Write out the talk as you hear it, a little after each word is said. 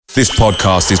This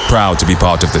podcast is proud to be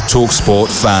part of the TalkSport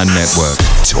Fan Network.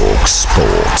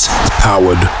 TalkSport.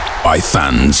 Powered by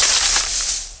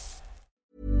fans.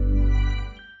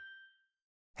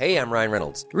 Hey, I'm Ryan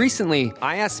Reynolds. Recently,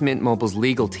 I asked Mint Mobile's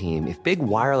legal team if big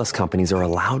wireless companies are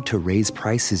allowed to raise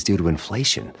prices due to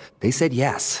inflation. They said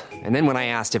yes. And then when I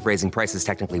asked if raising prices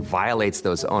technically violates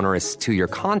those onerous 2-year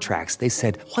contracts, they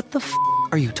said, "What the f***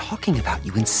 are you talking about,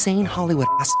 you insane Hollywood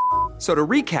ass?" So to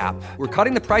recap, we're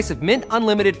cutting the price of Mint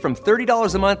Unlimited from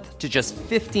 $30 a month to just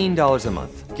 $15 a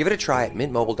month. Give it a try at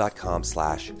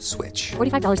mintmobile.com/switch.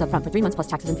 $45 up front for 3 months plus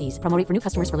taxes and fees. Promo rate for new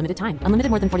customers for limited time. Unlimited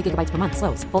more than 40 gigabytes per month.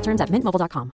 Slows full terms at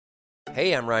mintmobile.com.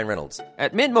 Hey, I'm Ryan Reynolds.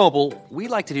 At Mint Mobile, we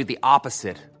like to do the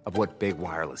opposite of what Big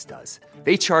Wireless does.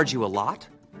 They charge you a lot,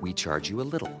 we charge you a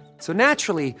little. So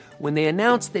naturally, when they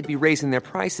announced they'd be raising their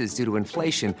prices due to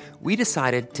inflation, we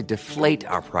decided to deflate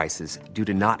our prices due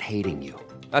to not hating you.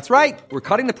 That's right. We're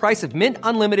cutting the price of Mint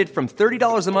Unlimited from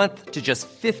 $30 a month to just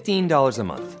 $15 a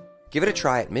month. Give it a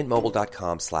try at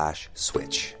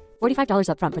mintmobile.com/switch. $45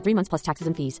 up front for 3 months plus taxes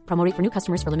and fees. Promo rate for new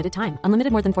customers for limited time.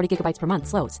 Unlimited more than 40 gigabytes per month.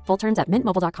 Slows full terms at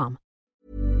mintmobile.com.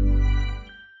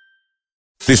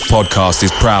 This podcast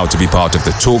is proud to be part of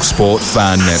the TalkSport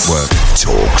Fan Network.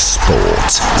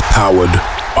 TalkSport. Powered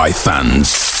by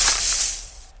fans.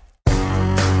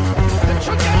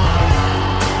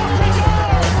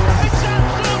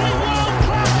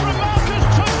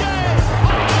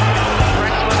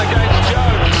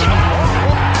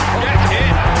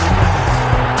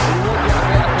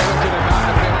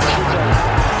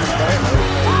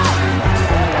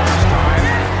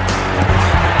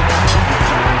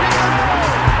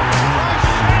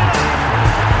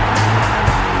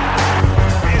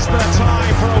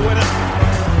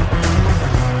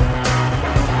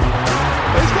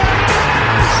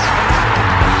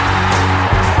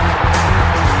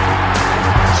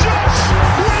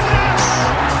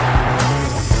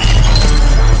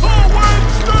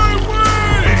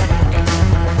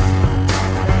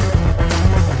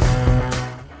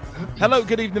 Hello,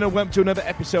 good evening and welcome to another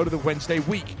episode of the Wednesday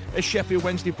Week. As Sheffield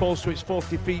Wednesday falls to its fourth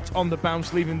defeat on the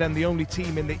bounce, leaving them the only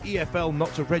team in the EFL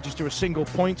not to register a single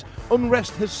point,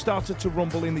 unrest has started to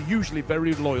rumble in the usually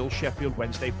very loyal Sheffield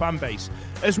Wednesday fan base.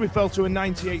 As we fell to a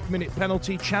 98-minute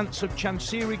penalty, chants of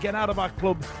Chansiri get out of our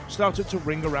club started to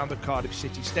ring around the Cardiff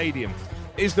City Stadium.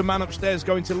 Is the man upstairs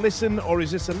going to listen, or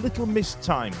is this a little missed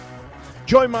time?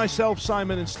 Join myself,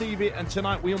 Simon and Stevie, and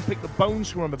tonight we unpick the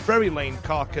bones from a very lame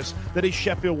carcass that is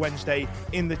Sheffield Wednesday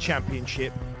in the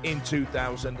Championship in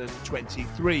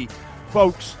 2023.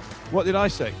 Folks, what did I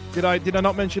say? Did I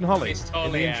not mention Holly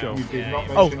in the intro? You did not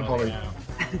mention Holly.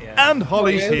 And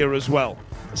Holly's here as well.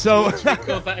 So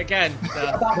record that again.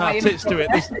 Tits to it.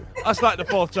 That's like the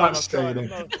fourth time That's I've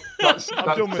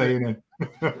tried.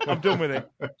 I'm done with it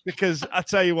because I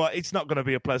tell you what, it's not going to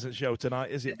be a pleasant show tonight,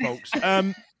 is it, folks?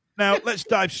 Now, let's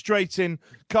dive straight in.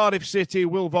 Cardiff City,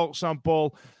 Will Vaults on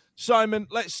ball. Simon,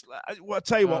 I'll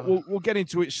tell you what, we'll get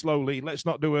into it slowly. Let's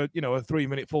not do a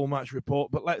 3-minute full match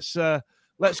report, but let's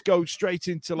go straight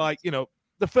into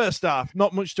the first half.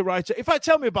 Not much to write. In fact,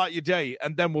 tell me about your day,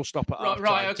 and then we'll stop at half time.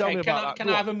 Right, okay. Tell me about that. Can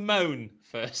I have a moan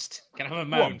first?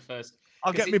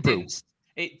 I'll get me brew.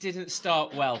 It didn't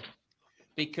start well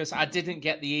because I didn't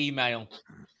get the email.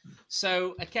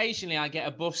 So occasionally I get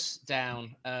a bus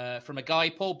down from a guy,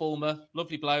 Paul Bulmer,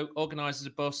 lovely bloke, organises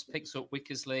a bus, picks up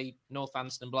Wickersley,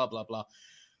 Northampton, blah, blah, blah.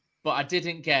 But I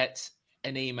didn't get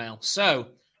an email. So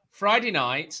Friday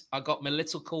night, I got my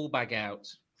little cool bag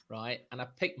out, right? And I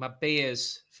picked my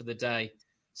beers for the day.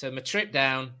 So my trip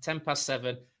down,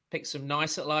 7:10, picked some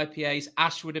nice little IPAs.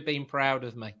 Ash would have been proud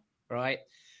of me, right?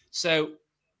 So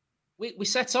we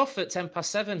set off at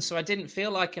 7:10, so I didn't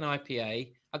feel like an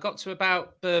IPA. I got to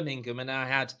about Birmingham and I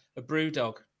had a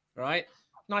Brewdog, right?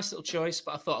 Nice little choice,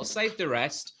 but I thought I'll save the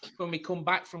rest when we come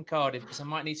back from Cardiff because I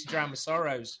might need to drown my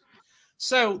sorrows.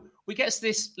 So we get to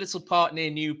this little part near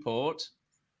Newport,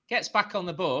 gets back on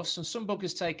the bus, and some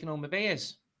bugger's taken all my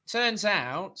beers. Turns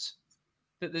out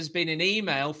that there's been an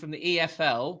email from the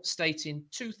EFL stating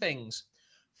two things.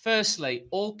 Firstly,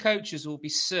 all coaches will be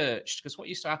searched because what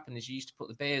used to happen is you used to put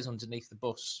the beers underneath the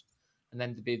bus and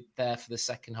then to be there for the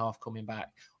second half coming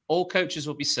back. All coaches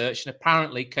will be searched, and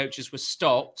apparently coaches were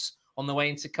stopped on the way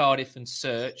into Cardiff and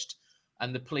searched,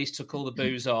 and the police took all the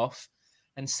booze off.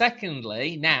 And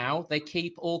secondly, now they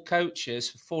keep all coaches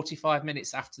for 45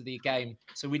 minutes after the game.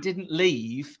 So we didn't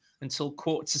leave until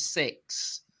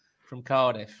 5:45 from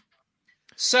Cardiff.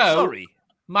 So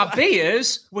my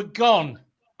beers were gone.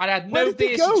 I had no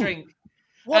beers to drink.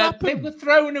 What happened? They were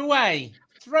thrown away.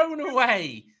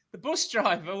 The bus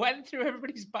driver went through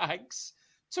everybody's bags,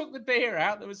 took the beer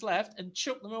out that was left and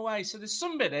chucked them away. So there's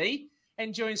somebody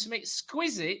enjoying some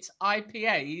exquisite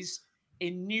IPAs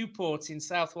in Newport in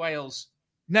South Wales.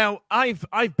 Now, I've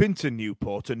been to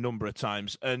Newport a number of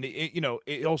times, and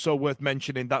it's also worth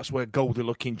mentioning that's where Goldie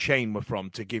Looking Chain were from,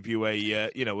 to give you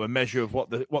a measure of what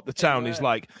the town is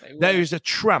like. There is a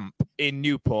tramp in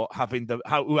Newport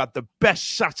who had the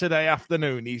best Saturday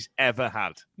afternoon he's ever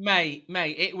had. Mate,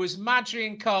 it was Madry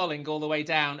and Carling all the way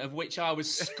down, of which I was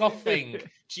scoffing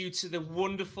due to the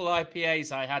wonderful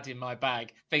IPAs I had in my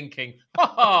bag, thinking,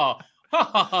 ha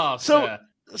ha, So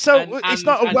it's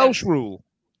not a Welsh rule.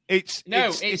 It's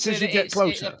as you get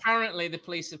closer. Apparently, the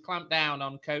police have clamped down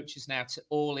on coaches now to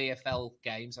all EFL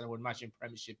games, and I would imagine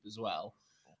Premiership as well.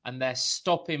 And they're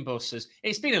stopping buses.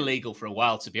 It's been illegal for a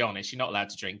while, to be honest. You're not allowed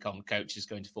to drink on coaches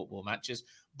going to football matches,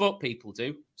 but people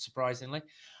do, surprisingly.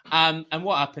 And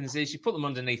what happens is you put them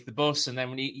underneath the bus, and then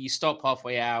when you stop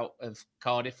halfway out of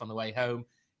Cardiff on the way home,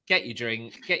 get your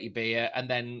drink, get your beer, and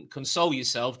then console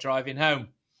yourself driving home.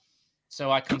 So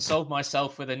I consoled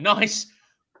myself with a nice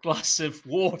glass of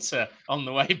water on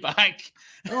the way back.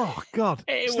 Oh, God.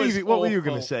 Stevie, what were you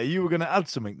going to say? You were going to add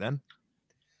something then?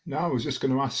 No, I was just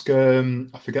going to ask,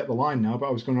 I forget the line now, but I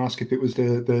was going to ask if it was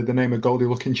the name of Goldie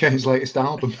Looking Chain's latest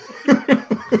album.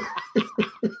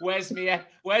 Where's my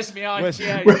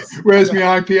IPA? Where's my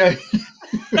IPA?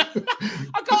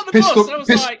 I got the bus and I was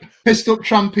like... Pissed Up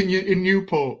Tramping in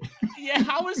Newport. Yeah,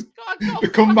 the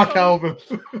comeback album.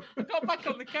 I got back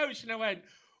on the coach and I went,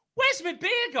 where's my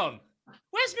beer gone?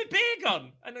 Where's my beer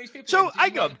gone? And these people. So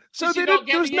hang on. So there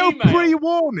was no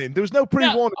pre-warning. There was no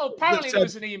pre-warning. No, apparently there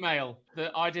was an email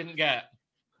that I didn't get.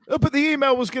 Oh, but the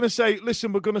email was going to say,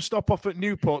 "Listen, we're going to stop off at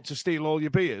Newport to steal all your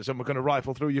beers, and we're going to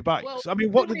rifle through your bags." Well, I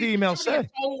mean, what did the email say?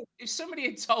 If somebody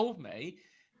had told me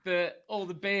that all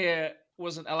the beer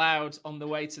wasn't allowed on the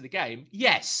way to the game,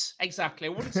 yes, exactly.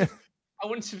 I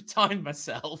wouldn't have timed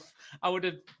myself. I would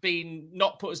have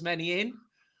not put as many in.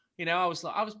 I was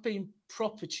being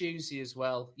proper choosy as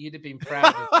well. You'd have been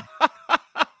proud of me.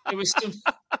 It was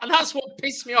and that's what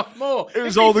pissed me off more. It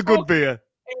was all the good beer.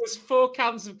 It was 4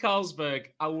 cans of Carlsberg.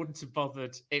 I wouldn't have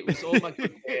bothered. It was all my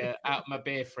good beer out of my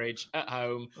beer fridge at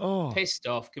home. Oh. Pissed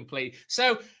off completely.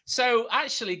 So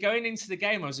actually going into the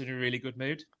game, I was in a really good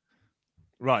mood.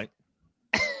 Right.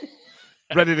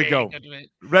 Ready to go.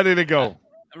 Ready to go.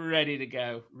 Ready to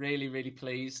go. Really, really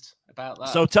pleased about that.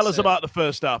 So tell us about the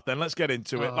first half then. Let's get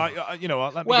into it. Let me get the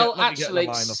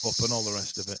lineup up and all the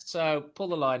rest of it. So pull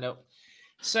the lineup.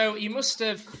 So you must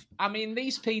have,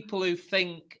 these people who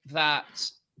think that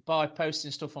by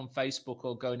posting stuff on Facebook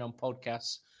or going on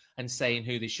podcasts and saying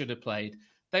who they should have played,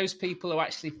 those people who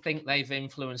actually think they've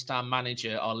influenced our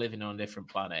manager are living on a different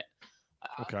planet.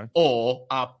 Okay. Or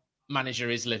our manager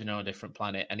is living on a different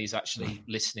planet and he's actually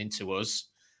listening to us.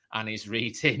 And he's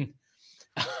reading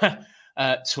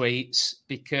tweets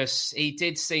because he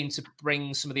did seem to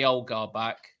bring some of the old guard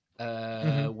back.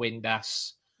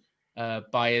 Windass,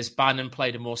 Byers, Bannon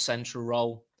played a more central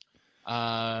role.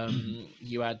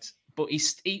 You had, but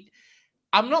he.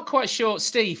 I'm not quite sure,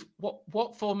 Steve.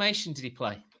 What formation did he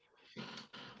play?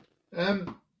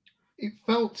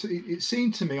 It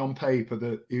seemed to me on paper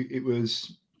that it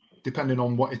was depending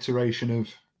on what iteration of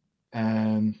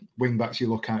wing backs you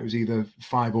look at, it was either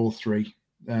 5 or 3.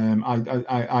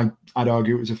 I'd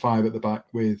argue it was a 5 at the back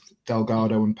with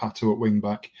Delgado and Pato at wing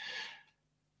back,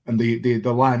 and the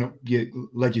lineup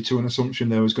led you to an assumption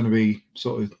there was going to be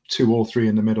sort of 2 or 3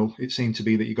 in the middle. It seemed to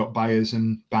be that you got Byers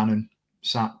and Bannon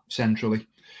sat centrally,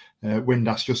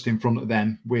 Windass just in front of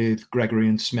them with Gregory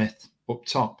and Smith up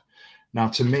top. Now,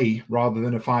 to me, rather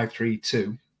than a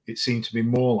 5-3-2, it seemed to be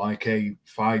more like a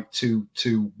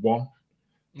 5-2-2-1.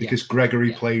 Because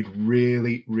Gregory played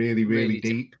really, really, really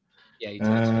deep. Yeah, he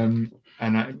did.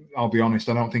 And I'll be honest,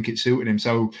 I don't think it suited him.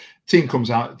 So team comes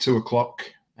out at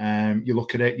 2:00. You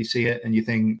look at it, you see it, and you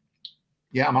think,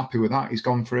 yeah, I'm happy with that. He's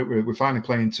gone for it. We're finally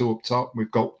playing 2 up top.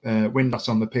 We've got Windass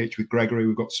on the pitch with Gregory.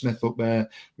 We've got Smith up there.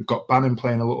 We've got Bannon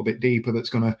playing a little bit deeper. That's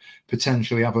going to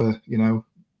potentially have a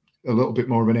little bit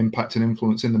more of an impact and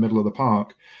influence in the middle of the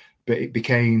park. But it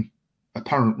became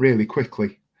apparent really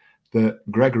quickly that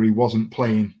Gregory wasn't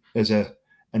playing as a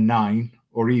 9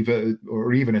 or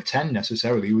even a 10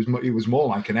 necessarily. He was more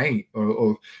like an 8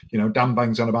 or Dan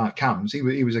bangs on about cams. He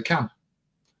was a cam.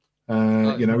 He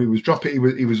was dropping.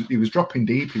 He was dropping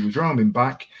deep. He was roaming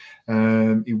back.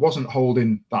 He wasn't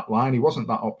holding that line. He wasn't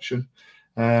that option.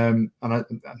 And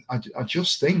I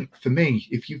just think, for me,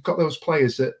 if you've got those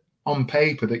players that on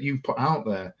paper that you've put out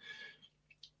there,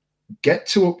 get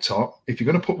 2 up top. If you're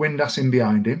going to put Windass in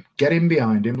behind him, get him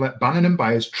behind him. Let Bannon and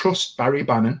Byers trust Barry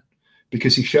Bannon,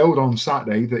 because he showed on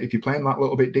Saturday that if you're playing that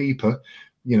little bit deeper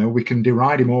we can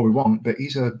deride him all we want, but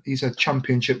he's a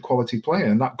championship quality player,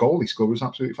 and that goal he scored was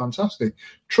absolutely fantastic.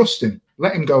 Trust him,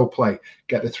 let him go play,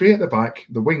 get the 3 at the back,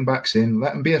 the wing backs in,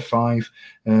 let him be a 5.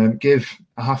 Give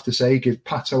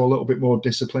Pato a little bit more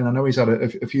discipline. I know he's had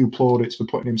a few plaudits for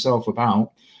putting himself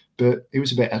about, but he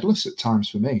was a bit headless at times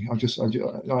for me. I just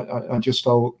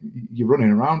felt you're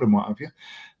running around and what have you.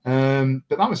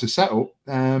 But that was the setup.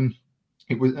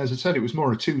 It was, as I said, it was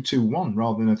more a 2-2-1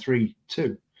 rather than a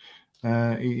 3-2.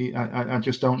 I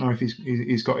just don't know if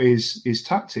he's got his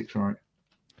tactics right.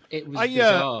 It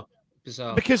was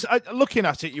bizarre. Because looking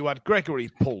at it, you had Gregory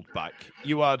pulled back.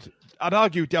 I'd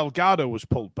argue Delgado was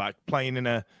pulled back, playing in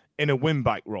a wing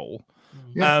back role.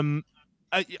 Yeah.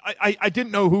 I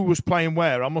didn't know who was playing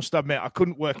where. I must admit, I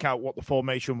couldn't work out what the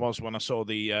formation was when I saw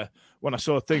the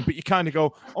thing. But you kind of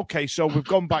go, okay, so we've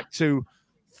gone back to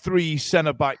 3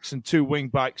 centre backs and 2 wing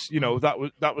backs.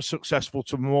 That was successful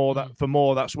for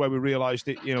more. That's where we realised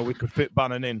it. We could fit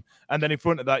Bannon in, and then in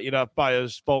front of that you'd have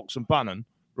Byers, Volks, and Bannon,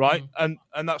 right? And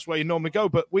that's where you normally go.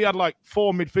 But we had like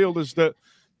 4 midfielders that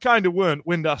kind of weren't.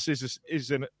 Windass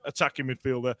is an attacking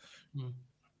midfielder.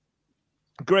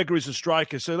 Gregory's a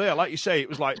striker. So there, like you say, it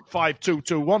was like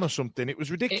 5-2-2-1 or something. It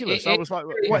was ridiculous. I was like,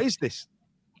 what is this?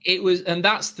 It was, and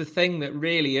that's the thing that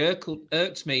really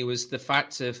irked me, was the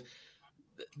fact of,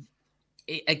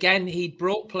 again, he'd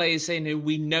brought players in who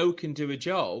we know can do a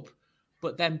job,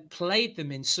 but then played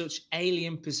them in such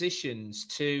alien positions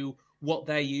to what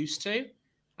they're used to.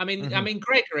 I mean,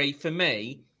 Gregory, for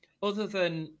me, other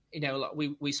than, like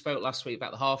we spoke last week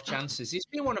about the half chances, he's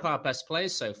been one of our best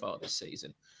players so far this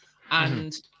season.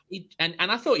 And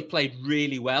I thought he played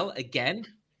really well again.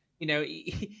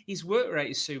 His work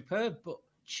rate is superb, but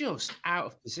just out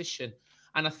of position.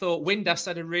 And I thought Windass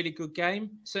had a really good game,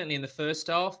 certainly in the first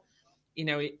half. He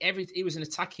was an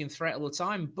attacking threat all the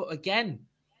time. But again,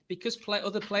 because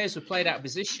other players were played out of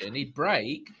position, he'd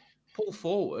break, pull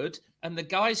forward, and the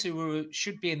guys who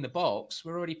should be in the box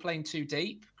were already playing too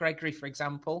deep. Gregory, for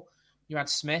example. You had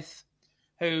Smith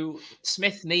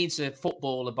needs a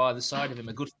footballer by the side of him,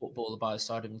 a good footballer by the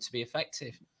side of him to be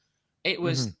effective. It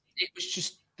was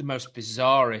just the most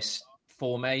bizarrest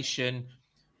formation.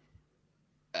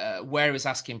 Where he was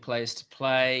asking players to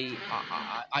play.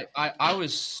 I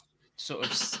was sort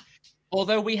of,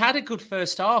 although we had a good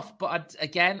first half, but I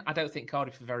don't think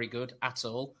Cardiff were very good at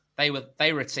all. They were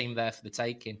a team there for the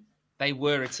taking. They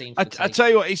were a team for the taking. I tell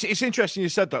you what, it's interesting you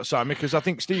said that, Simon, because I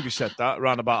think Stevie said that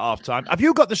around about half time. Have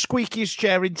you got the squeakiest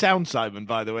chair in town, Simon,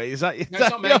 by the way? Is that no,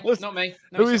 it's not me. It's not me.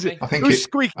 No, who is it? Who's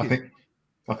squeaky?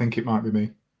 I think it might be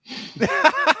me.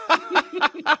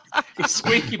 It's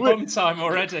squeaky bum time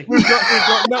already. We've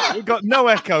got no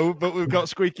echo, but we've got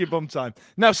squeaky bum time.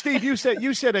 Now, Steve, you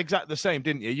said exactly the same,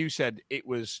 didn't you? You said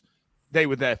they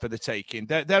were there for the taking.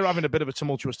 They're having a bit of a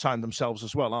tumultuous time themselves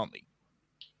as well, aren't they?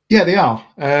 Yeah, they are.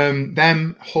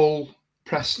 Hull,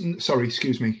 Preston. Sorry,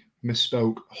 excuse me,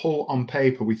 misspoke. Hull on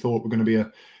paper, we thought were going to be a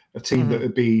team that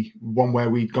would be one where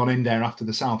we'd gone in there after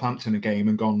the Southampton game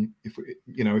and gone, if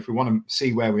we want to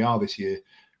see where we are this year,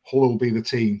 Hull will be the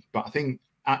team. But I think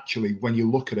actually, when you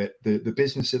look at it, the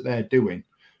business that they're doing,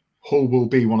 Hull will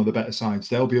be one of the better sides.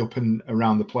 They'll be up and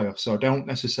around the playoffs. So I don't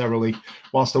necessarily,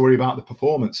 whilst I worry about the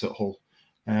performance at Hull,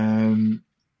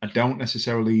 I don't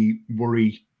necessarily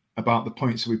worry about the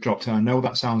points that we've dropped. And I know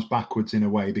that sounds backwards in a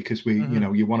way, because we're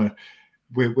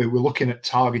looking at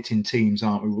targeting teams,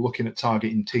 aren't we? We're looking at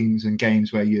targeting teams and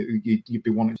games where you'd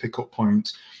be wanting to pick up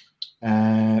points.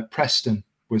 Preston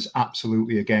was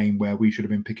absolutely a game where we should have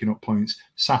been picking up points.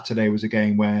 Saturday was a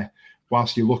game where,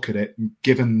 whilst you look at it,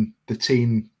 given the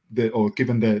team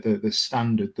given the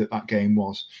standard that game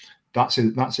was, that's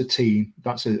a team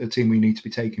we need to be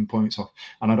taking points off.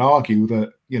 And I'd argue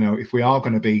that, if we are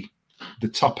going to be the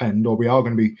top end, or we are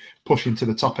going to be pushing to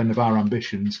the top end of our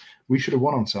ambitions, we should have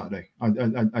won on Saturday.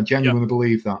 I genuinely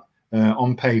believe that.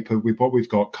 On paper, with what we've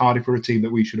got, Cardiff are a team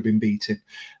that we should have been beating.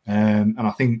 And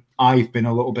I think I've been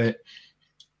a little bit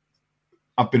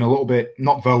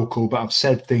not vocal, but I've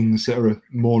said things that are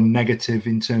more negative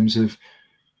in terms of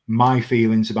my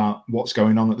feelings about what's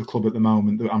going on at the club at the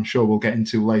moment, that I'm sure we'll get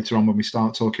into later on when we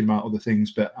start talking about other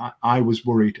things. But I was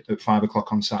worried at 5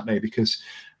 o'clock on Saturday, because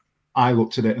I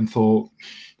looked at it and thought,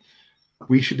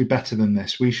 we should be better than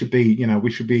this. We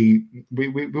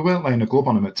weren't laying a glove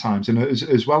on them at times. And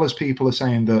as well as people are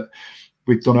saying that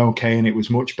we've done okay and it was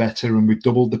much better and we've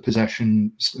doubled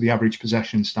the average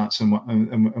possession stats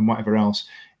and whatever else,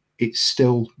 it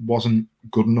still wasn't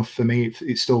good enough for me.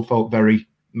 It still felt very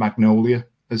Magnolia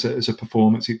as a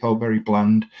performance. It felt very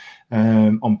bland.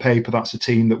 On paper, that's a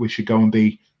team that we should go and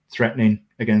be threatening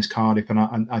against Cardiff. And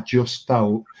I just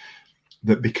felt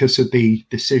that because of the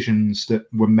decisions that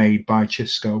were made by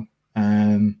Xisco,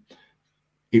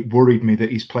 it worried me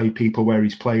that he's played people where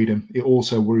he's played them. It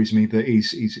also worries me that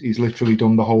he's literally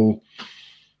done the whole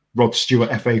Rod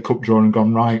Stewart FA Cup draw and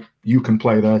gone, right, you can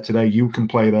play there today, you can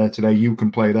play there today, you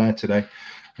can play there today.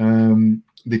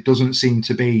 There doesn't seem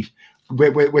to be...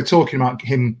 We're talking about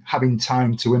him having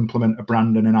time to implement a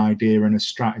brand and an idea and a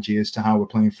strategy as to how we're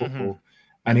playing football.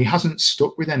 And he hasn't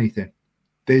stuck with anything.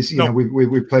 There's,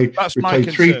 we've played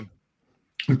three...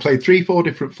 We've played 3-4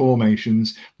 different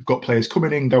formations. We've got players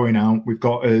coming in, going out. We've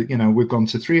got, we've gone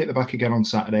to 3 at the back again on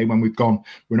Saturday. When we're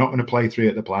not going to play 3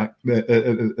 at the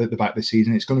back this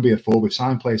season. It's going to be a 4. We've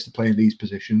signed players to play in these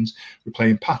positions. We're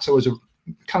playing Pato as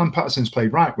Callum Patterson's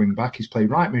played right wing back. He's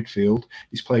played right midfield.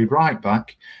 He's played right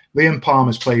back. Liam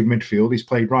Palmer's played midfield. He's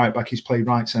played right back. He's played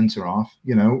right centre half.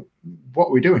 What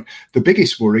are we doing? The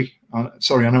biggest worry.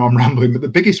 Sorry, I know I'm rambling, but the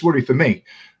biggest worry for me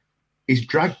is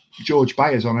drag George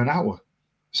Byers on an hour.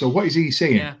 So what is he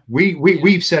saying? Yeah.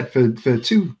 We've said for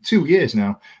 2 years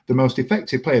now, the most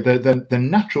effective player, the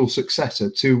natural successor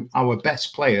to our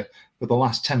best player for the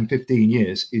last 10, 15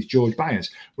 years is George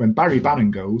Byers. When Barry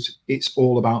Bannon goes, it's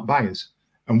all about Byers.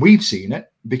 And we've seen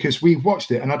it because we've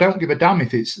watched it. And I don't give a damn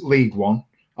if it's League One.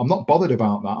 I'm not bothered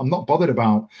about that. I'm not bothered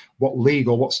about what league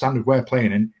or what standard we're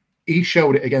playing in. He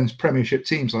showed it against Premiership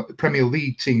teams, like the Premier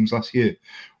League teams last year.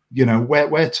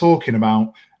 We're talking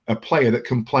about a player that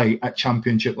can play at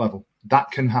championship level.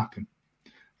 That can happen.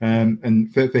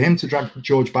 And for him to drag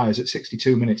George Byers at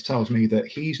 62 minutes tells me that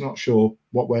he's not sure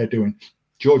what we're doing.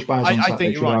 George Byers on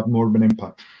Saturday should have more of an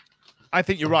impact. I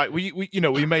think you're right. We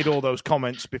made all those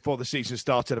comments before the season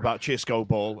started about Xisco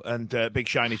ball and big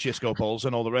shiny Xisco balls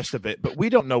and all the rest of it, but we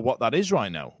don't know what that is right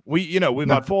now. We've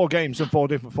had 4 games and 4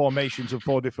 different formations and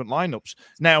 4 different lineups.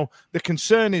 Now the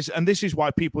concern is, and this is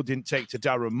why people didn't take to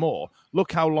Darren Moore.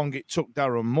 Look how long it took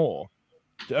Darren Moore.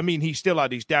 I mean, he still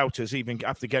had his doubters even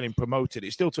after getting promoted.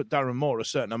 It still took Darren Moore a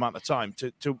certain amount of time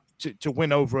to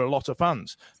win over a lot of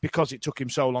fans because it took him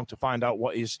so long to find out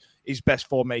what his best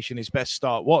formation, his best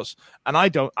start was. And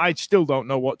I still don't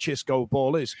know what Xisco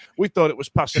ball is. We thought it was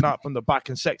passing out from the back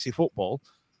and sexy football.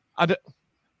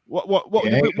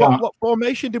 What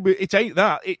formation did we? It ain't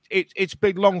that. It's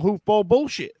big long hoofball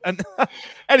bullshit. And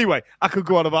anyway, I could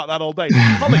go on about that all day.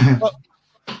 Holly,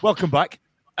 welcome back.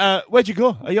 Where'd you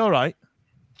go? Are you all right?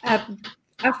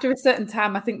 After a certain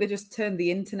time, I think they just turned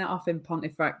the internet off in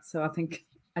Pontefract, so I think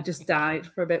I just died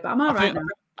for a bit. But I'm all right now.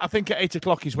 I think at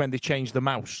 8:00 is when they change the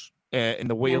mouse in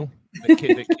the wheel that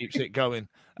keeps it going.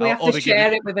 We have to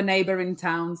share it with a neighbour in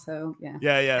town, so yeah.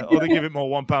 Yeah. Or they give it more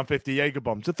 £1.50 Jaeger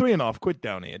bombs. They're £3.50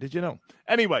 down here. Did you know?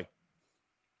 Anyway,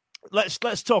 let's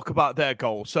talk about their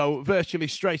goal. So virtually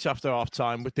straight after half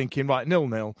time, we're thinking, right,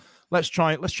 0-0. Let's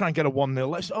try and get a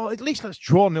 1-0. At least let's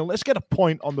draw 0. Let's get a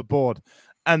point on the board.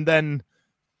 And then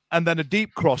a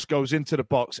deep cross goes into the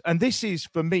box. And this is,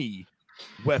 for me,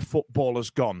 where football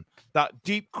has gone. That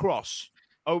deep cross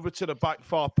over to the back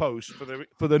far post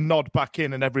for the nod back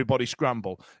in and everybody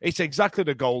scramble. It's exactly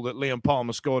the goal that Liam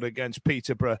Palmer scored against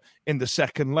Peterborough in the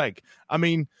second leg. I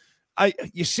mean,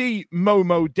 you see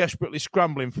Momo desperately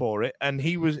scrambling for it, and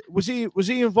he was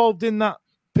he involved in that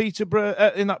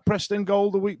Peterborough in that Preston goal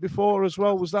the week before as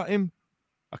well? Was that him?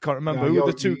 I can't remember. Who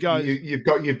were the two guys? You've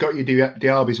got your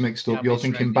Diabis mixed up. You're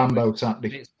thinking Bambo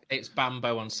Saturday. It's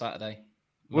Bambo on Saturday.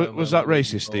 Was that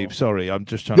racist, Steve? Sorry, I'm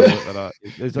just trying to work that out.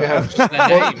 Is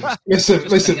that...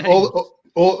 Listen.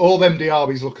 All them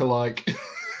Diabis look alike.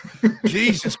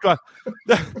 Jesus Christ!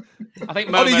 I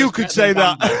think only you could say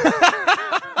that.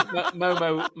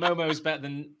 Momo's better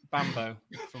than Bambo,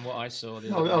 from what I saw.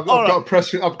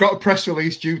 I've got a press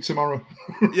release due tomorrow.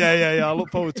 Yeah. I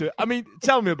look forward to it. I mean,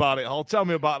 tell me about it, Hall. Tell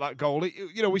me about that goal.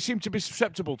 We seem to be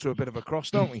susceptible to a bit of a cross,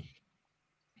 don't we?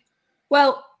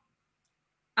 Well,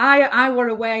 I were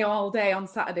away all day on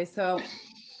Saturday, so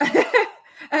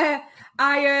I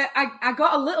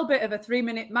got a little bit of a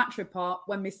 3-minute match report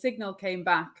when my signal came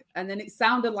back, and then it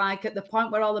sounded like at the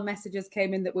point where all the messages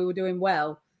came in that we were doing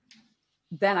well,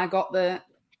 then I got the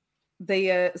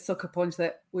sucker punch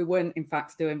that we weren't in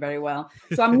fact doing very well.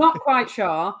 So I'm not quite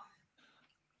sure,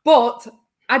 but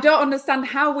I don't understand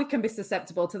how we can be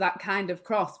susceptible to that kind of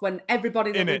cross when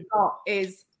everybody that we've got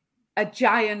is a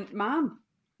giant man.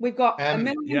 We've got a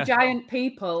million giant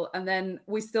people, and then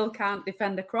we still can't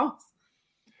defend a cross.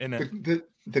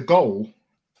 The goal,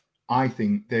 I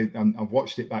think, I've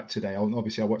watched it back today.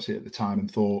 Obviously, I watched it at the time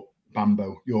and thought,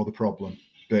 Bambo, you're the problem.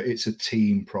 But it's a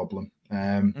team problem.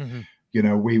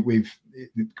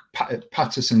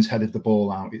 Patterson's headed the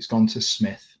ball out. It's gone to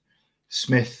Smith.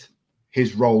 Smith,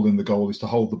 his role in the goal is to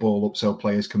hold the ball up so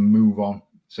players can move on.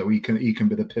 So he can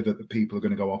be the pivot that people are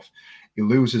going to go off. He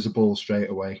loses the ball straight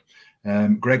away.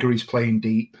 Gregory's playing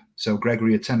deep, so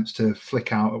Gregory attempts to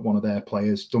flick out at one of their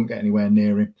players, don't get anywhere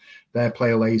near him. Their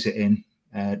player lays it in.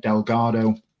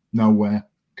 Delgado, nowhere,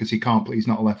 because he can't play. He's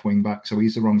not a left wing back, so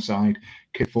he's the wrong side.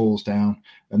 Kid falls down,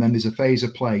 and then there's a phase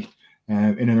of play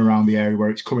in and around the area where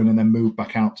it's coming and then moved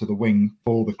back out to the wing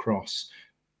for the cross.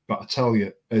 But I tell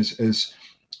you, as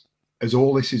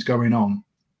all this is going on,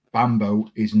 Bambo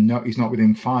he's not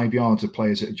within 5 yards of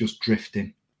players that are just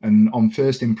drifting. And on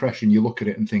first impression, you look at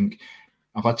it and think,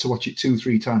 I've had to watch it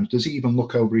 2-3 times. Does he even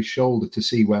look over his shoulder to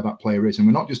see where that player is? And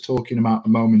we're not just talking about a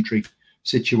momentary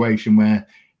situation where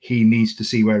he needs to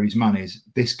see where his man is.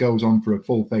 This goes on for a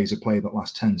full phase of play that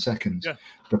lasts 10 seconds. Yeah.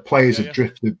 The players have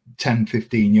drifted 10,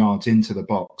 15 yards into the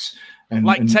box. And,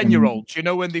 like 10-year-olds,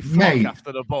 when they flock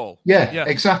after the ball. Yeah,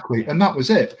 exactly. And that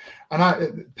was it. And I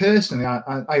personally,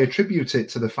 I attribute it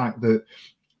to the fact that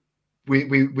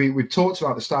we've talked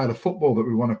about the style of football that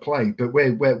we want to play, but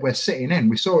we're sitting in.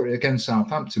 We saw it against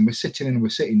Southampton. We're sitting in, we're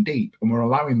sitting deep, and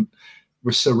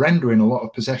we're surrendering a lot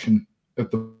of possession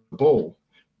of the ball,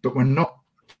 but we're not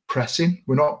pressing,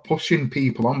 we're not pushing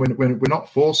people on, we're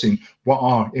not forcing what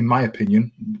are, in my opinion,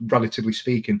 relatively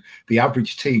speaking, the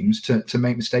average teams to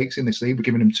make mistakes in this league. We're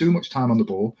giving them too much time on the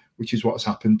ball, which is what's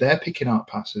happened. They're picking out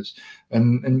passes,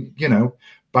 and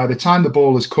by the time the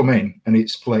ball has come in and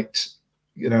it's flicked,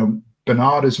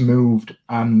 Bernard has moved,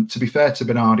 and to be fair to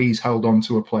Bernard, he's held on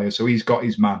to a player, so he's got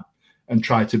his man and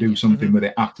tried to do something with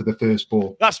it after the first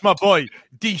ball. That's my boy,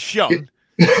 Deschamps.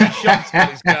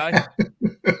 This guy.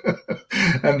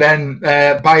 And then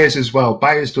Byers as well.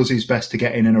 Byers does his best to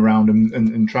get in and around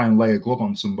and try and lay a glove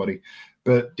on somebody.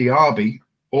 But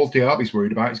all Diaby's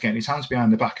worried about is getting his hands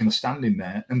behind the back and standing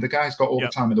there. And the guy's got all the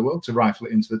time in the world to rifle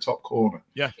it into the top corner.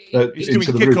 Yeah. He's doing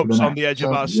kick-ups on the edge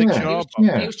of our 6-yard.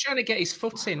 He was trying to get his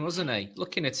foot in, wasn't he?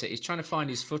 Looking at it, he's trying to find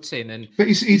his foot in. But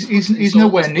he's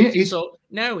nowhere near.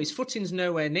 No, his footing's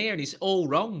nowhere near, and he's all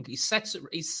wrong. He's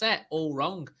set all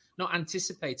wrong, not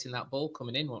anticipating that ball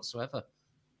coming in whatsoever.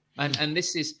 And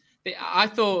this is, I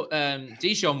thought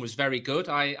Dijon was very good.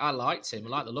 I liked him. I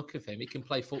like the look of him. He can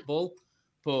play football,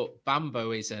 but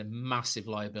Bambo is a massive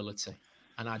liability.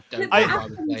 And I don't know why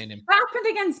we're playing him. That happened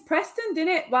against Preston,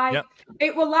 didn't it?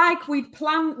 It was like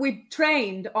we'd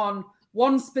trained on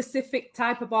one specific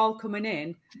type of ball coming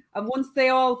in. And once they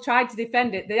all tried to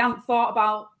defend it, they hadn't thought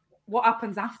about what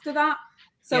happens after that.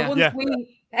 So once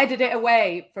we headed it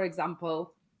away, for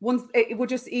example, once it would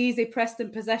just easy Preston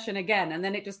possession again, and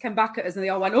then it just came back at us, and they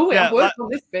all went, "Oh, we have worked on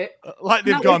this bit." Like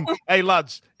they've gone, "Hey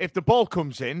lads, if the ball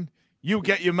comes in, you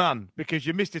get your man because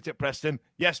you missed it at Preston."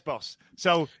 Yes, boss.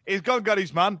 So he's got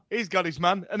his man. He's got his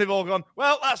man, and they've all gone,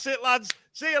 "Well, that's it, lads.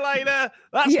 See you later.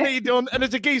 That's me done." And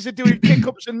there's a geezer doing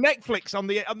kick-ups and neck flicks on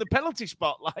the penalty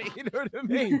spot, like, you know what I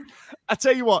mean? I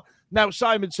tell you what. Now,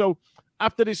 Simon. So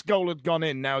after this goal had gone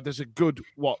in, now there's a good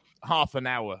half an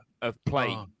hour of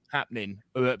play happening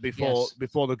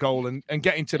before the goal and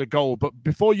getting to the goal. But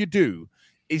before you do,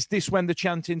 is this when the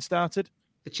chanting started?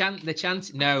 The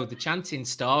chanting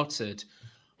started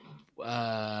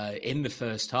in the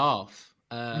first half.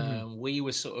 We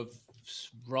were sort of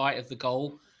right of the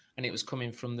goal, and it was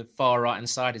coming from the far right-hand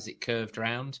side as it curved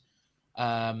round.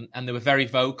 And they were very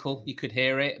vocal. You could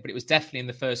hear it, but it was definitely in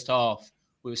the first half.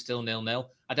 We were still 0-0.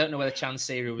 I don't know whether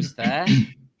Chansiri was there.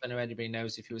 I don't know if anybody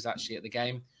knows if he was actually at the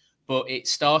game. But it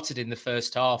started in the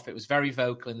first half. It was very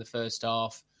vocal in the first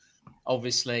half.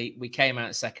 Obviously, we came out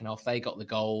in the second half. They got the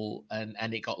goal,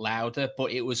 and it got louder.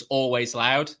 But it was always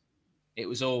loud. It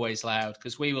was always loud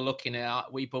because we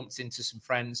bumped into some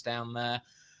friends down there,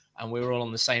 and we were all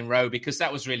on the same row because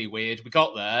that was really weird. We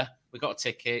got there. We got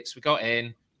tickets. We got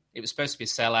in. It was supposed to be a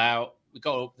sellout. We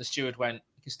got up. The steward went,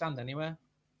 "You can stand anywhere."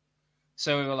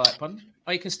 So we were like, "Pardon?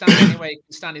 Oh, you can stand anywhere. You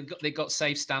can stand." They got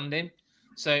safe standing.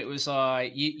 So it was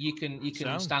like, you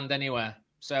can stand anywhere.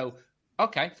 So,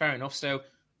 okay, fair enough. So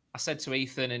I said to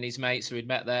Ethan and his mates who we'd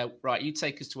met there, right, you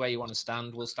take us to where you want to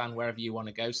stand. We'll stand wherever you want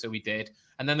to go. So we did.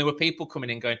 And then there were people coming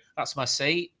in going, "That's my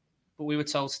seat." But we were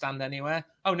told stand anywhere.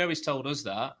 Oh, nobody's told us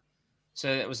that. So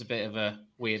it was a bit of a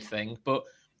weird thing. But,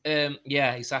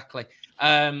 yeah, exactly.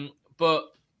 But,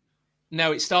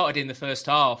 no, it started in the first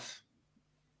half.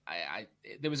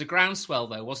 There was a groundswell,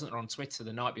 though, wasn't there, on Twitter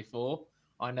the night before?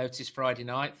 I noticed Thursday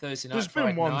night. There's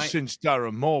been one since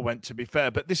Darren Moore went, to be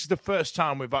fair, but this is the first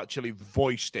time we've actually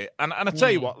voiced it. And I tell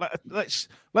you what, let's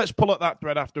pull at that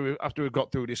thread after we've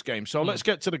got through this game. So let's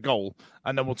get to the goal,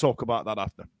 and then we'll talk about that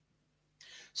after.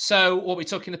 So what we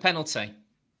took in the penalty?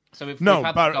 So we've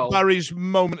had Barry's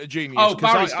moment of genius. Oh,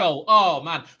 Barry's goal. Oh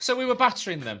man! So we were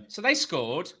battering them. So they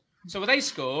scored.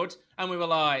 And we were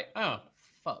like, "Oh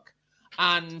fuck."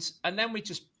 And then we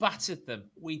just battered them.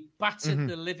 We battered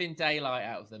the living daylight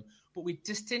out of them. But we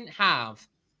just didn't have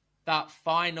that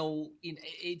final.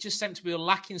 It just seemed to be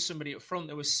lacking somebody up front.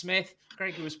 There was Smith.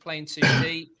 Gregory was playing too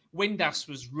deep. Windass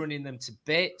was running them to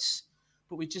bits.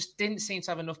 But we just didn't seem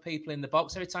to have enough people in the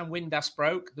box. Every time Windass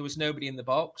broke, there was nobody in the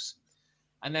box.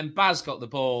 And then Baz got the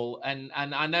ball. And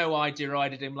I know I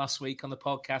derided him last week on the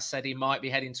podcast, said he might be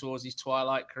heading towards his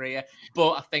twilight career.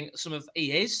 But I think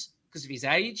he is because of his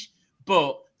age.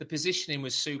 But the positioning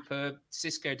was superb.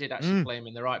 Cisco did actually play him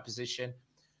in the right position.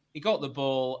 He got the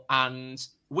ball, and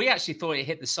we actually thought it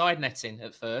hit the side netting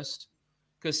at first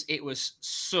because it was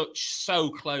so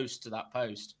close to that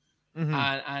post.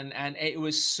 And it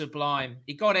was sublime.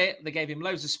 He got it. They gave him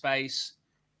loads of space.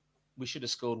 We should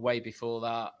have scored way before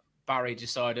that. Barry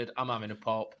decided, I'm having a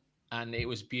pop. And it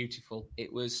was beautiful.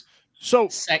 It was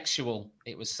sexual.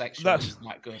 It was sexual. It was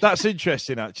that good. That's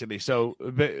interesting, actually. So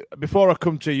before I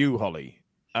come to you, Holly,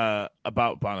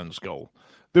 about Bannon's goal,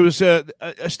 there was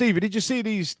Stevie, did you see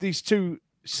these two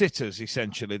sitters,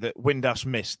 essentially, that Windass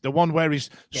missed? The one where he's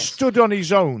stood on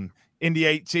his own in the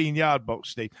 18-yard box,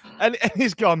 Steve. And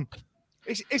he's gone,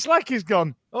 it's like he's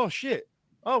gone, oh, shit.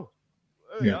 Oh.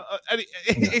 Yeah.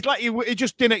 It's like he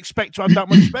just didn't expect to have that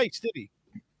much space, did he?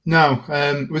 No.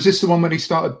 Was this the one when he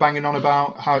started banging on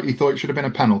about how he thought it should have been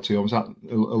a penalty, or was that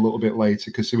a little bit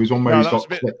later? Because there was one where he's got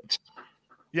clipped.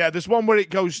 Yeah, there's one where it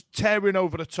goes tearing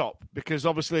over the top because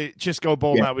obviously Chisco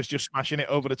ball now is just smashing it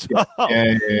over the top.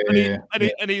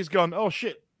 And he's gone, oh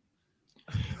shit.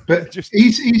 But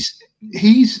he's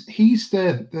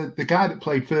the guy that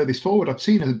played furthest forward. I've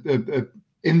seen a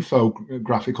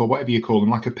infographic or whatever you call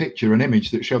them, like a picture, an image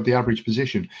that showed the average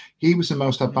position. He was the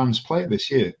most advanced player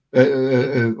this year,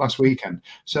 last weekend.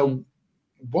 So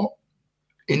what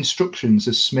instructions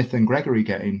is Smith and Gregory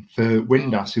getting for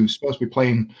Windass, who's supposed to be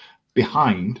playing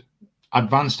behind,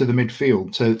 advance to the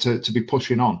midfield to be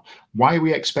pushing on? Why are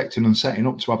we expecting and setting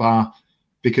up to have our?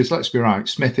 Because let's be right,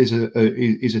 Smith is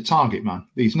a target man.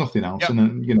 He's nothing else,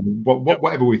 and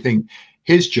whatever we think,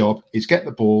 his job is get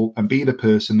the ball and be the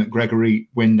person that Gregory,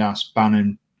 Windass,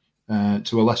 Bannon,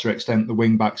 to a lesser extent the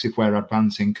wing backs, if we're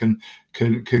advancing, can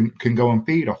go and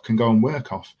feed off, can go and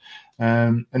work off.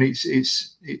 And it's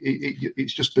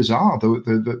just bizarre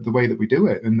the way that we do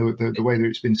it and the way that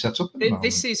it's been set up.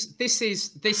 This is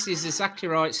exactly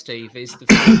right, Steve. Is the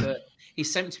fact that he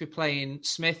seemed to be playing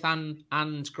Smith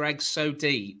and Greg so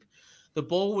deep, the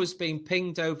ball was being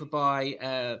pinged over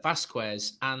by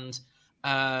Vasquez, and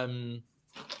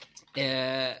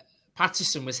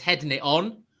Patterson was heading it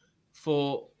on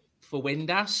for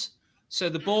Windass. So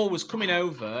the ball was coming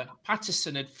over.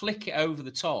 Patterson had flick it over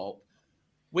the top.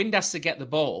 Windass to get the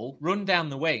ball, run down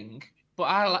the wing, but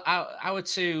our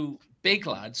two big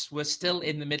lads were still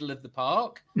in the middle of the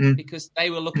park because they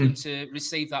were looking to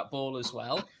receive that ball as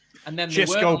well. And then they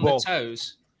were on the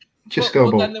toes.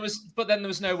 But then there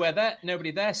was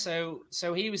nobody there. So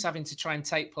he was having to try and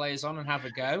take players on and have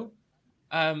a go.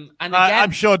 And again,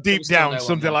 I'm sure deep down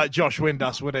something like Josh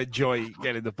Windass would enjoy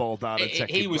getting the ball down and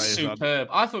taking he was players superb.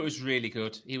 on. I thought it was really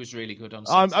good. He was really good on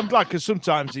Saturday. I'm glad because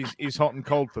sometimes he's hot and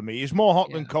cold for me. He's more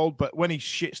hot than cold, but when he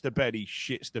shits the bed, he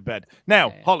shits the bed.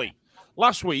 Now, Holly,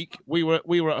 last week we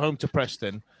were at home to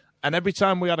Preston, and every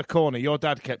time we had a corner, your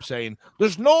dad kept saying,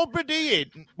 "There's nobody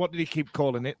in." What did he keep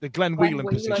calling it? The Glenn Whelan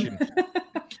position.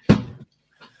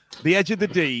 The edge of the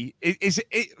D, is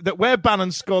it that where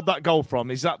Bannon scored that goal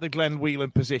from? Is that the Glenn Whelan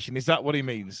position? Is that what he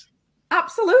means?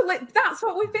 Absolutely. That's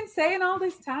what we've been saying all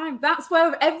this time. That's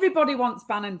where everybody wants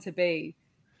Bannon to be.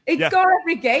 He'd score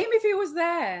every game if he was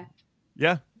there.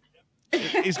 Yeah.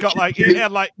 He's got he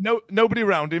had nobody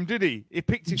around him, did he? He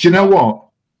picked his. Do you know what?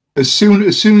 As soon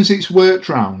as it's worked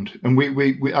round, and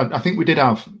I think we did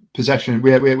have possession. We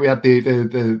had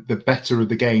the better of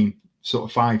the game,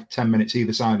 sort of 5-10 minutes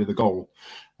either side of the goal.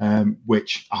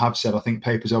 Which I have said I think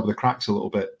papers over the cracks a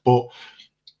little bit. But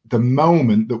the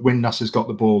moment that Windass has got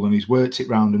the ball and he's worked it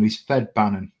round and he's fed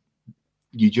Bannon,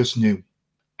 you just knew.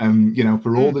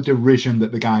 For all the derision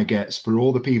that the guy gets, for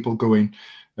all the people going,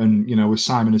 and as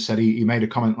Simon has said, he made a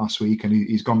comment last week and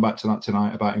he's gone back to that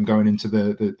tonight about him going into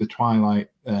the twilight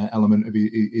element of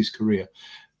his career.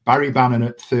 Barry Bannon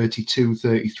at 32,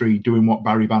 33, doing what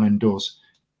Barry Bannon does,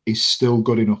 is still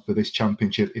good enough for this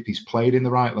championship if he's played in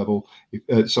the right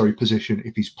position,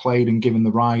 if he's played and given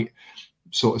the right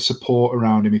sort of support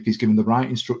around him, if he's given the right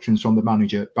instructions from the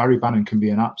manager. Barry Bannon can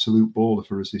be an absolute baller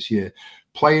for us this year.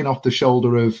 Playing off the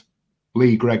shoulder of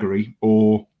Lee Gregory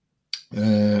or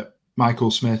Michael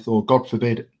Smith or, God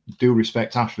forbid, due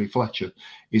respect, Ashley Fletcher,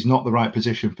 is not the right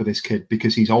position for this kid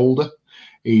because he's older.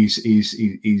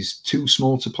 He's too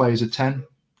small to play as a 10.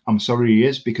 I'm sorry he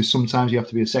is, because sometimes you have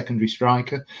to be a secondary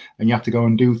striker and you have to go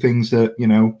and do things that, you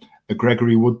know, a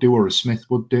Gregory would do or a Smith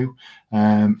would do.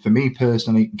 For me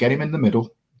personally, get him in the middle,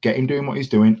 get him doing what he's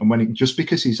doing. And when just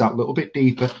because he's that little bit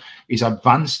deeper, he's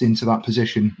advanced into that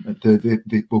position,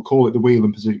 we'll call it the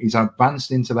wheeling position. He's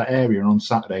advanced into that area on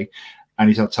Saturday and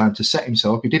he's had time to set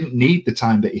himself. He didn't need the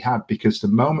time that he had, because the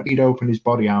moment he'd opened his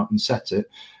body out and set it,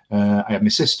 I had my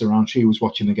sister around, she was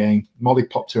watching the game. Molly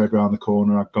popped her head around the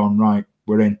corner. I'd gone, right,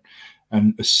 we're in.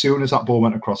 And as soon as that ball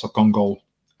went across, I've gone goal.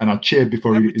 And I cheered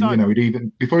before he'd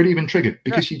even triggered,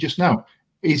 because you just know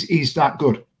he's that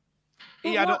good.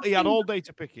 He had all day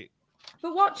to pick it.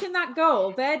 But watching that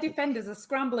goal, their defenders are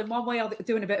scrambling one way, or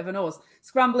doing a bit of an us,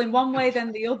 scrambling one way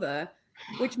then the other,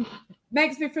 which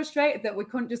makes me frustrated that we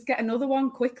couldn't just get another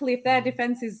one quickly if their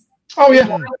defence is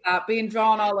being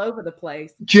drawn all over the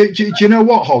place. Do you know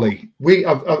what, Holly?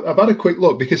 I've had a quick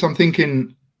look, because I'm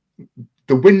thinking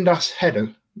the Windass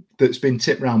header that's been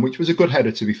tipped round, which was a good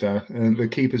header, to be fair. The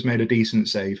keeper's made a decent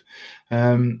save.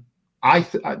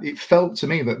 It felt to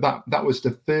me that was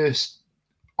the first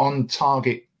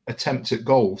on-target attempt at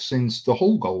goal since the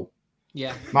Hull goal.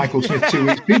 Yeah, Michael Smith 2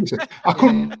 weeks previously. I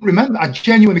couldn't remember. I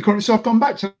genuinely couldn't. So I've gone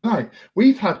back tonight.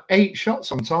 We've had 8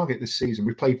 shots on target this season.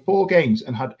 We've played 4 games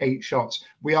and had 8 shots.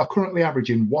 We are currently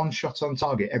averaging 1 shot on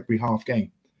target every half game.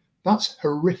 That's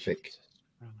horrific.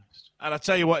 And I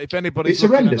tell you what, if anybody's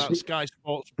looking at that Sky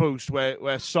Sports boost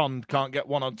where Son can't get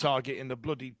one on target in the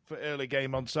bloody early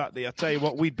game on Saturday, I tell you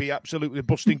what, we'd be absolutely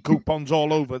busting coupons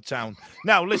all over town.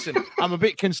 Now, listen, I'm a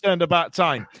bit concerned about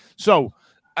time. So,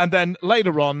 and then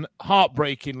later on,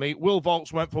 heartbreakingly, Will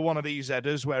Vaults went for one of these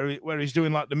headers where he's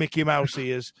doing like the Mickey Mouse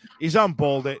ears. He's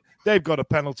handballed it. They've got a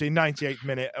penalty, 98th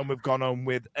minute, and we've gone home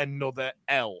with another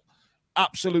L.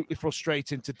 Absolutely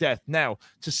frustrating to death. Now,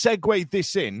 to segue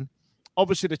this in,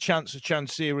 obviously, the chance of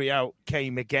Chansiri out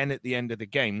came again at the end of the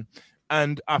game,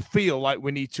 and I feel like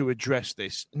we need to address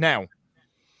this. Now,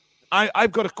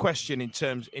 I've got a question in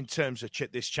terms of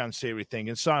this Chansiri thing,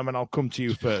 and Simon, I'll come to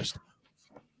you first.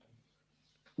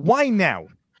 Why now?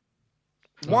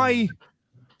 Why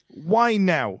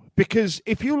now? Because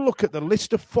if you look at the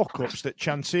list of fuck-ups that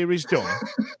Chansiri's done,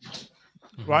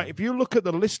 right, if you look at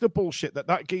the list of bullshit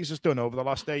that geezer's done over the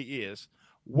last 8 years,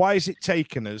 why has it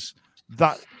taken us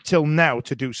that till now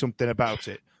to do something about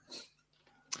it?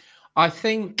 I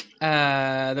think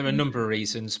there are a number of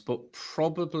reasons, but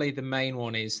probably the main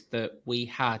one is that we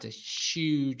had a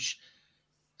huge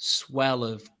swell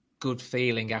of good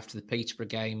feeling after the Peterborough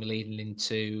game leading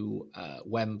into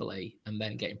Wembley and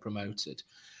then getting promoted.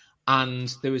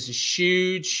 And there was a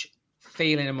huge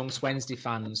feeling amongst Wednesday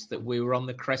fans that we were on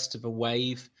the crest of a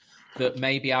wave, that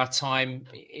maybe our time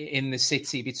in the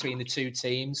city between the two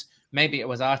teams, maybe it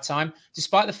was our time,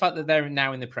 despite the fact that they're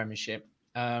now in the Premiership.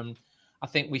 I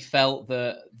think we felt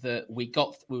that we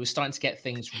were starting to get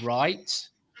things right,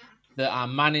 that our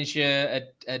manager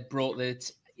had brought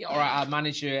our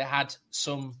manager had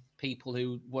some people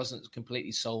who wasn't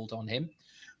completely sold on him.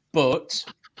 But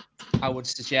I would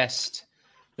suggest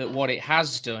that what it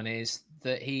has done is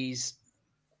that he's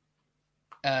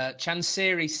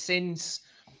Chansiri since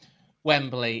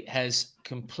Wembley has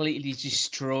completely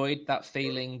destroyed that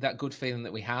feeling, that good feeling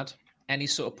that we had. Any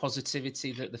sort of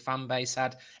positivity that the fan base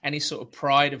had, any sort of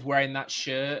pride of wearing that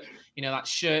shirt. You know, that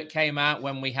shirt came out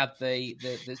when we had the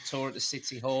tour at the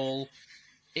City Hall.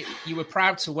 You were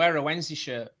proud to wear a Wednesday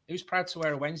shirt. Who's proud to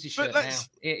wear a Wednesday shirt now?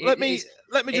 Let me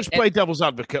just play devil's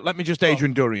advocate. Let me just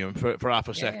Adrian Durian for half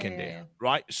a second here,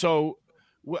 right? So...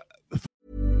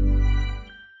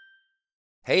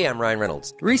 Hey, I'm Ryan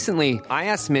Reynolds. Recently, I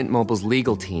asked Mint Mobile's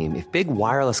legal team if big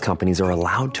wireless companies are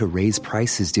allowed to raise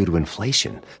prices due to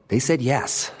inflation. They said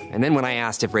yes. And then when I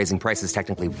asked if raising prices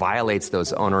technically violates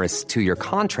those onerous 2-year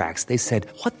contracts, they said,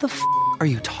 "What the f*** are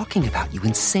you talking about, you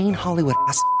insane Hollywood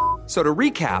ass?" So to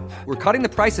recap, we're cutting the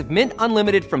price of Mint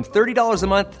Unlimited from $30 a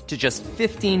month to just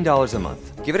 $15 a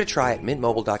month. Give it a try at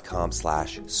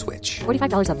mintmobile.com/switch.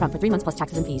 $45 up front for 3 months plus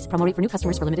taxes and fees. Promo rate for new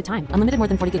customers for limited time. Unlimited more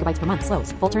than 40 gigabytes per month.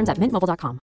 Slows full terms at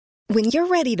mintmobile.com. When you're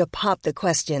ready to pop the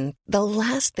question, the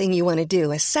last thing you want to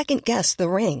do is second-guess the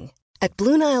ring. At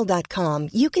BlueNile.com,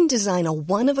 you can design a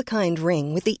one-of-a-kind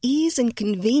ring with the ease and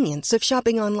convenience of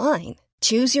shopping online.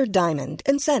 Choose your diamond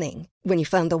and setting. When you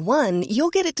find the one, you'll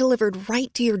get it delivered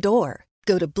right to your door.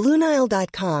 Go to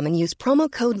BlueNile.com and use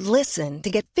promo code LISTEN to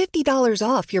get $50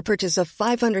 off your purchase of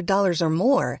 $500 or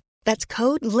more. That's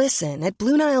code LISTEN at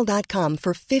BlueNile.com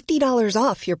for $50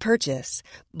 off your purchase.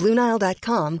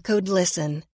 BlueNile.com, code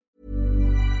LISTEN.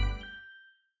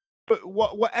 But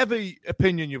whatever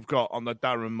opinion you've got on the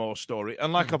Darren Moore story,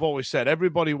 and like I've always said,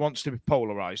 everybody wants to be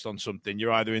polarised on something.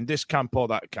 You're either in this camp or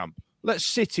that camp. let's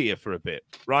sit here for a bit,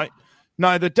 right?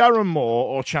 Neither Darren Moore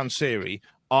or Chansiri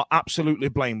are absolutely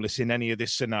blameless in any of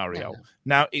this scenario.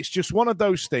 Now, it's just one of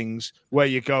those things where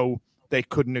you go, they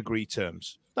couldn't agree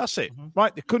terms. That's it,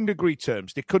 right? They couldn't agree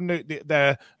terms. They couldn't.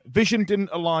 Their vision didn't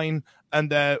align, and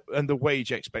the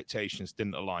wage expectations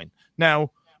didn't align.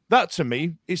 Now, that to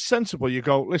me is sensible. You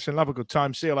go, listen, have a good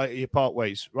time. See you later. You part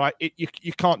ways, right?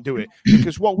 You can't do it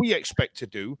because what we expect to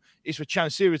do is for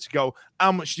Chansiri to go,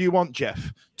 how much do you want,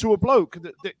 Jeff? To a bloke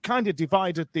that kind of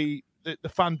divided the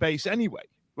fan base anyway,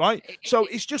 right? So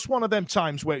it's just one of them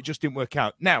times where it just didn't work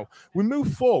out. Now we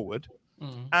move forward,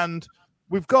 and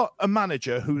we've got a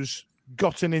manager who's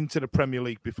gotten into the Premier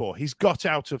League before. He's got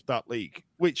out of that league,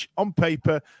 which on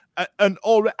paper,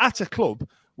 or at a club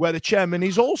where the chairman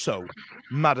is also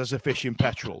mad as a fish in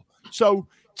petrol. So,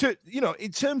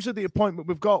 in terms of the appointment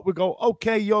we go,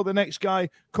 okay, you're the next guy,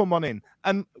 come on in.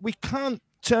 And we can't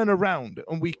turn around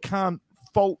and we can't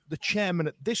fault the chairman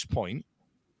at this point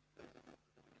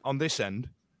on this end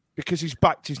because he's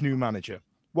backed his new manager.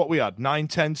 What we had,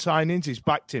 9-10 signings, he's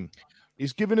backed him.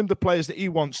 He's given him the players that he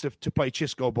wants to play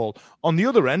Chisco ball. On the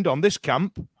other end, on this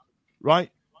camp,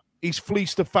 right, he's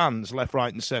fleeced the fans left,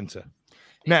 right, and centre.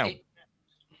 Now,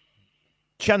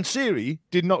 Chansiri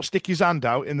did not stick his hand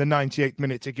out in the 98th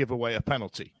minute to give away a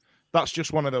penalty. That's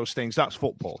just one of those things. That's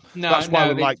football. That's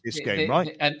why we like this game,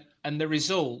 right? And the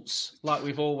results, like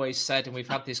we've always said, and we've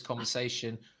had this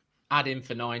conversation ad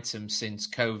infinitum since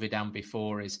COVID and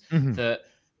before, is that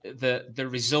the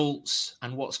results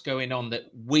and what's going on that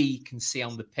we can see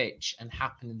on the pitch and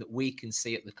happening that we can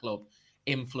see at the club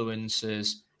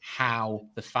influences how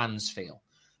the fans feel.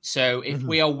 So if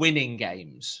we are winning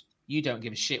games, you don't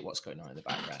give a shit what's going on in the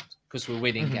background because we're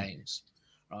winning games,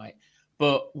 right?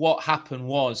 But what happened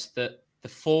was that the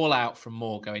fallout from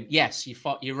Moore going, yes,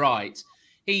 you're right.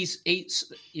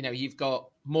 You've got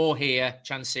Moore here,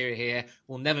 Chansiri here.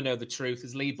 We'll never know the truth.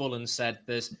 As Lee Bullen said,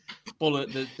 there's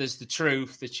the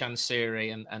truth, the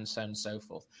Chansiri, and so on and so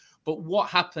forth. But what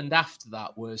happened after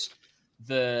that was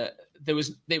it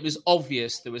was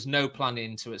obvious there was no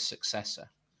planning to a successor.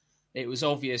 It was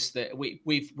obvious that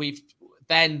we've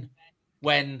then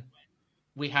when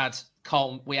we had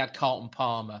Carlton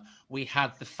Palmer, we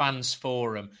had the fans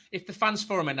forum. If the fans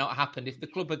forum had not happened, if the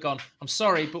club had gone, I'm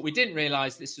sorry, but we didn't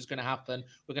realise this was going to happen,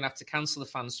 we're going to have to cancel the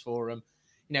fans forum.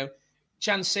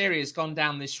 Chansiri has gone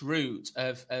down this route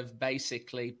of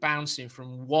basically bouncing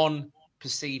from one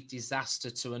perceived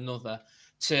disaster to another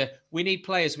to we need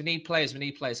players.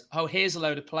 Oh, here's a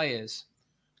load of players.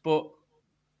 But,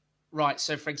 right,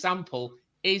 so for example,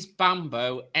 is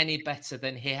Bambo any better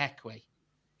than Hiekwe?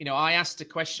 I asked a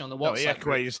question on the WhatsApp.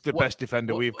 Hiekwe is the best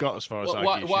defender we've got as far as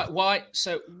why?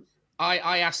 So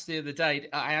I asked the other day,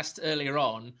 I asked earlier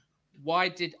on, why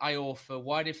did Iorfa,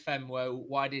 why did Femwo,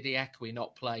 why did Hiekwe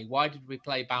not play? Why did we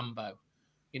play Bambo?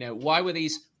 Why were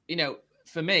these,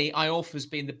 for me, Iorfa's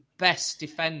been the best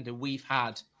defender we've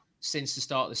had since the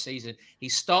start of the season. He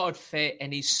started fit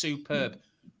and he's superb.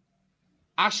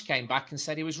 Ash came back and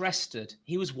said he was rested.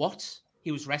 He was what?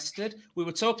 He was rested. We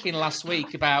were talking last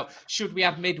week about should we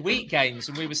have midweek games,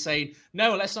 and we were saying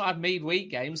no, let's not have midweek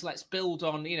games. Let's build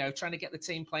on trying to get the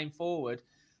team playing forward.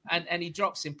 And he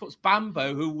drops in, puts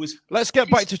Bambo, who was. Let's get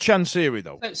back to Chansiri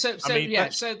though.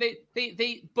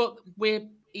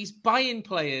 He's buying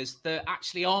players that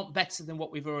actually aren't better than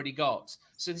what we've already got.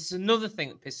 So this is another thing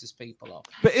that pisses people off.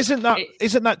 But isn't that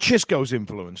Chisco's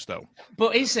influence though?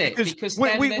 But is it? Because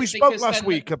we spoke last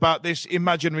week about this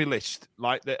imaginary list,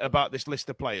 about this list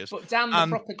of players. But Dan, the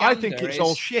propaganda I think it's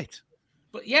all shit.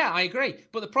 But yeah, I agree.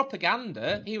 But the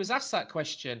propaganda, he was asked that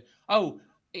question. Oh,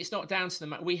 it's not down to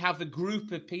them. We have a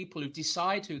group of people who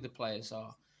decide who the players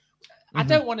are. I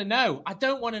don't want to know. I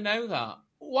don't want to know that.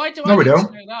 Why do I need to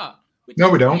know that? No,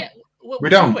 we don't. We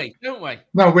don't. Don't we?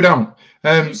 No, we don't.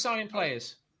 Who's signing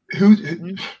players?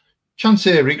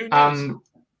 Chansiri and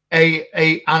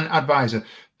an advisor.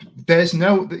 There's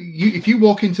no. If you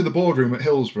walk into the boardroom at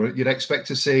Hillsborough, you'd expect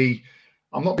to see.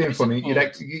 I'm not being funny.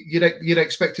 You'd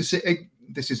expect to see.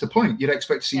 This is the point. You'd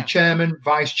expect to see chairman,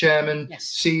 vice chairman,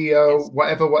 CEO,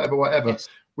 whatever. Yes.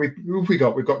 We've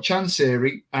got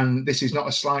Chansiri, and this is not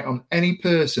a slight on any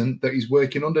person that is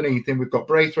working underneath him. We've got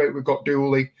Braithwaite, we've got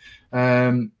Dooley.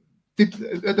 At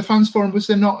the fans forum, was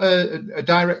there not a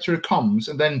director of comms?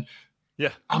 And then,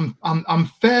 I'm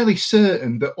fairly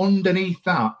certain that underneath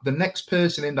that, the next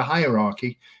person in the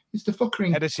hierarchy is the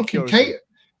fucking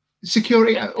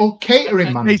security or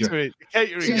catering manager.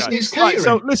 Catering guy. It's catering. Right,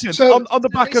 so listen, on the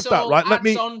back of that, right? Let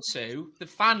me on to the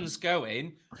fans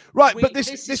going. Right, but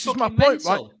this is my point,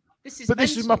 right? This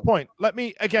is my point. Let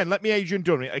me Adrian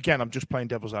Dunn. Again, I'm just playing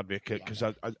devil's advocate because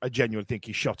I genuinely think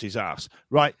he shot his ass.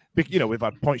 Right? We've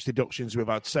had points deductions, we've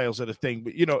had sales at a thing,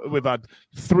 but we've had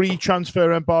 3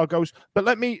 transfer embargoes. But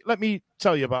let me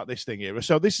tell you about this thing here.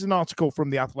 So this is an article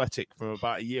from The Athletic from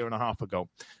about a year and a half ago,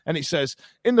 and it says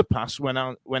in the past,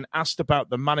 when asked about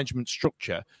the management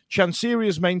structure, Chansiri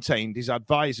has maintained his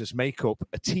advisors make up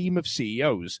a team of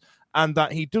CEOs, and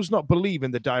that he does not believe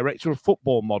in the director of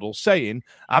football model, saying,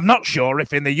 "I'm not sure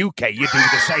if in the UK you do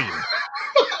the same.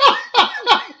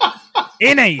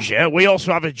 In Asia, we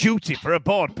also have a duty for a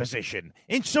board position.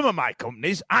 In some of my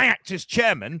companies, I act as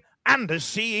chairman and as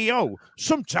CEO,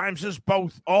 sometimes as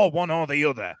both or one or the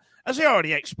other. As I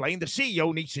already explained, the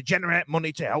CEO needs to generate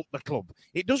money to help the club.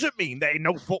 It doesn't mean they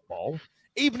know football.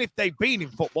 Even if they've been in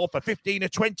football for 15 or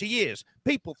 20 years,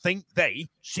 people think they,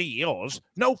 CEOs,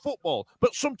 know football.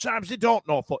 But sometimes they don't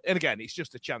know football." And again, it's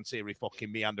just a Chansiri fucking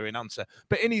meandering answer.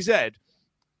 But in his head,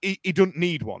 he doesn't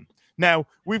need one. Now,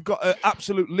 we've got an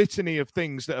absolute litany of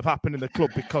things that have happened in the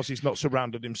club because he's not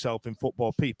surrounded himself in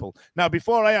football people. Now,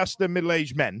 before I ask the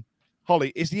middle-aged men,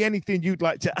 Holly, is there anything you'd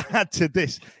like to add to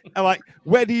this? Like,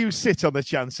 where do you sit on the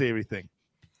Chansiri thing?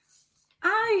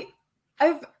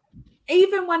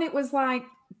 Even when it was like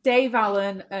Dave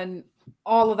Allen and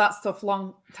all of that stuff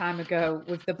long time ago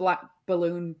with the black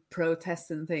balloon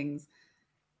protests and things,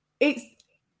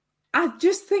 I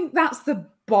just think that's the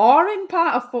boring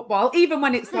part of football, even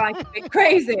when it's like a bit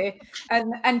crazy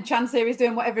and Chansiri's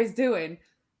doing whatever he's doing.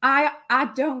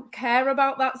 I don't care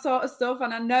about that sort of stuff.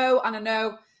 And I know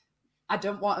I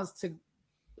don't want us to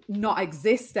not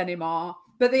exist anymore,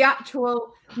 but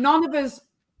none of us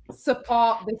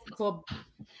support this club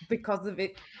because of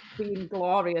it being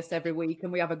glorious every week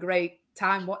and we have a great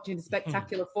time watching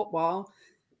spectacular football.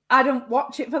 I don't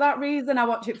watch it for that reason. I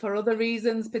watch it for other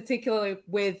reasons, particularly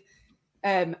with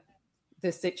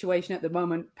the situation at the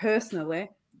moment. Personally,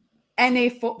 any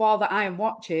football that I am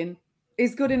watching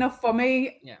is good enough for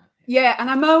me. Yeah, and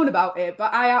I moan about it,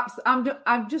 but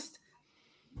I'm just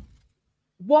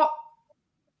what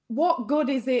good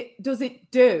does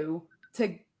it do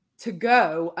to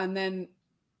go and then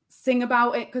sing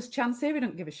about it? Because Chansiri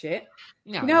don't give a shit.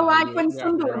 When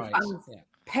Sunderland fans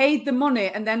paid the money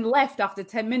and then left after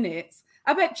 10 minutes,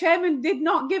 I bet chairman did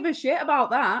not give a shit about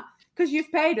that because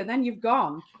you've paid and then you've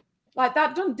gone. Like,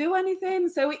 that don't do anything.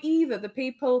 So either the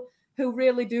people who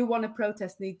really do want to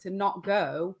protest need to not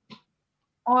go,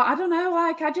 or I don't know,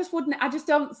 like, I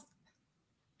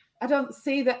don't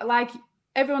see that. Like,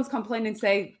 everyone's complaining,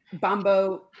 say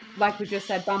Bambo, like we just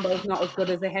said, Bambo's not as good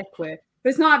as a Hekwe, but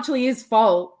it's not actually his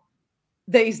fault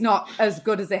that he's not as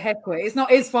good as a Hekwe. It's not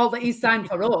his fault that he's signed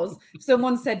for us. If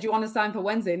someone said, "Do you want to sign for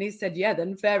Wednesday?" and he said, "Yeah,"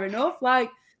 then fair enough. Like,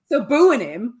 so booing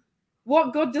him,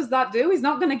 what good does that do? He's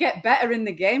not going to get better in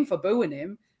the game for booing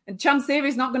him. And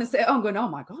Chansiri's not going to say, "Oh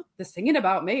my God, they're singing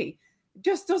about me." It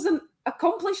just doesn't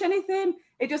accomplish anything.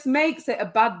 It just makes it a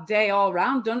bad day all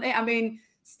round, doesn't it? I mean,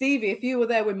 Stevie, if you were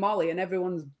there with Molly and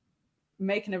everyone's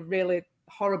making a really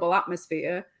horrible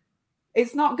atmosphere,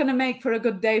 it's not going to make for a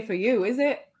good day for you, is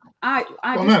it? I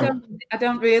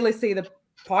don't really see the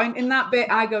point in that bit.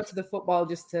 I go to the football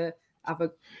just to have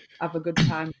a good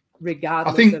time,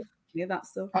 regardless of that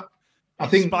stuff. I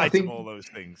think all those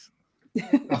things.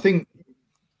 I think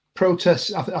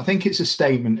protests. I think it's a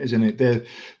statement, isn't it?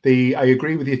 I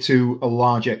agree with you to a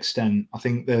large extent. I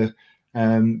think the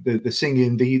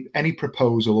singing, any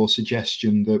proposal or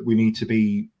suggestion that we need to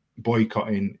be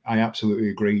boycotting, I absolutely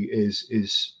agree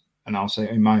is, and I'll say,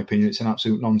 in my opinion, it's an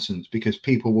absolute nonsense, because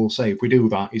people will say, if we do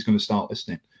that, he's going to start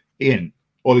listening. Ian,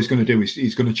 all he's going to do is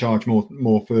he's going to charge more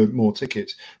for more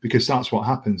tickets, because that's what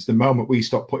happens. The moment we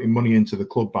stop putting money into the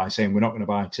club by saying we're not going to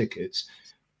buy tickets,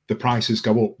 the prices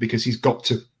go up, because he's got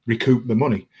to recoup the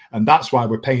money. And that's why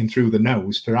we're paying through the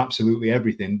nose for absolutely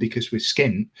everything, because we're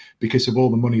skint, because of all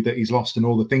the money that he's lost and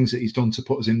all the things that he's done to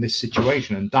put us in this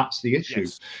situation. And that's the issue.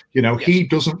 Yes. He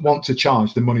doesn't want to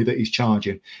charge the money that he's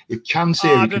charging. If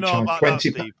Chansiri could charge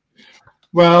 20,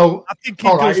 well, I think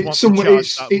all right, it's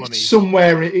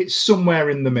somewhere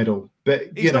in the middle.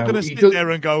 But he's not going to sit there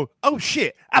and go, "Oh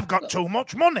shit, I've got too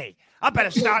much money. I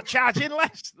better start charging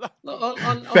less."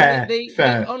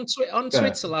 On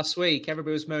Twitter last week,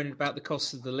 everybody was moaning about the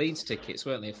cost of the Leeds tickets,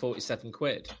 weren't they?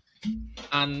 £47,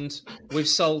 and we've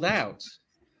sold out.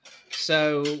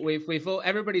 So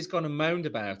everybody's gone and moaned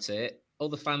about it. All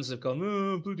the fans have gone,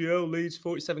 "Oh bloody hell, Leeds,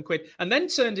 £47," and then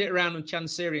turned it around on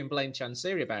Chansiri and blamed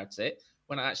Chansiri about it,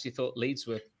 when I actually thought Leeds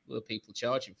were people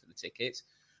charging for the tickets.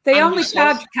 They only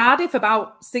charged Cardiff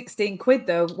about 16 quid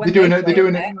though. When they're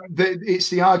doing it. It's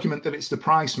the argument that it's the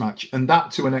price match, and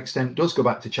that to an extent does go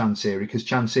back to Chancery because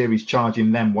Chancery's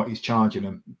charging them what he's charging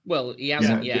them. Well, he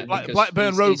hasn't yet.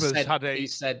 Blackburn Rovers he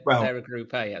said they're a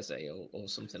Group A, has he, or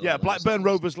something? Yeah, like Blackburn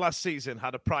Rovers last season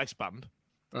had a price band,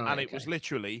 it was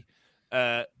literally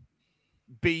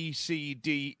B, C,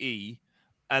 D, E,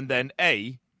 and then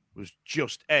A was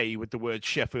just A with the word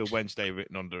Sheffield Wednesday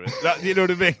written under it. You know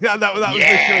what I mean? That was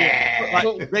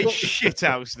literally they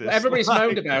shithoused this. Everybody's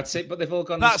moaned about it, but they've all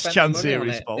gone. That's and spent money on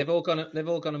Chancery's it. fault. They've all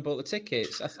gone and bought the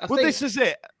tickets. I well, think... this is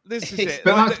it. This is it.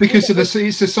 But that's because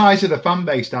it's the size of the fan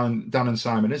base, Dan and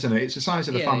Simon, isn't it? It's the size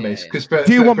of the fan base.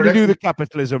 Do you want me to do the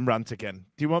capitalism rant again?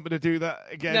 Do you want me to do that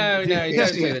again? No,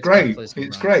 it's great.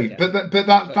 It's great. But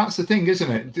that's the thing,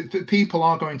 isn't it? People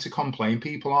are going to complain.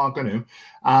 People are going to,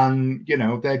 and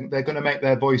they're going to make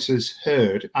their voices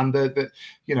heard. And Dan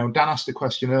asked the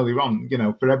question earlier on.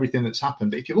 For everything that's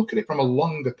happened, if you look at it from a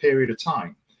longer period of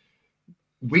time,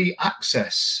 we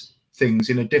access things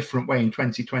in a different way in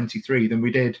 2023 than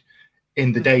we did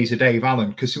in the days of Dave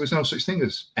Allen, because there was no such thing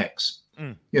as X.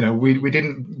 We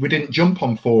didn't jump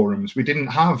on forums. We didn't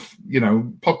have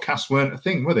podcasts weren't a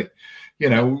thing, were they?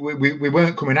 We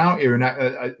weren't coming out here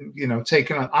and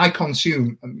taking. I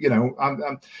consume.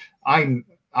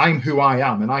 I'm who I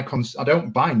am, and I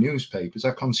don't buy newspapers.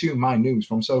 I consume my news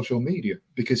from social media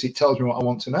because it tells me what I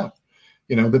want to know.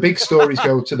 The big stories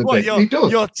go to the big. It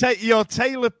does. Your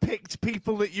tailor-picked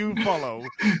people that you follow.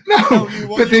 No,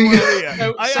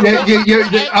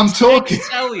 I'm talking.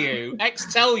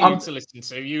 X tell you to listen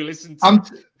to. You listen to.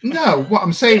 No, what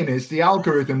I'm saying is the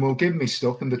algorithm will give me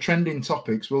stuff, and the trending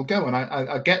topics will go, and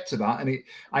I get to that, and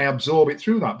I absorb it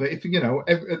through that. But if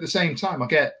at the same time, I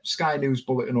get Sky News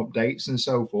bulletin updates and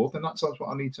so forth, and that's what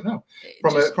I need to know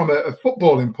from a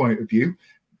footballing point of view.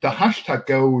 The hashtag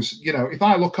goes. If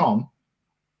I look on.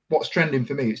 What's trending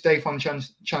for me? It's Dave on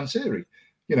Chancery.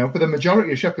 For the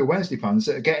majority of Sheffield Wednesday fans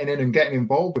that are getting in and getting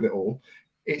involved with it all,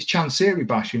 it's Chancery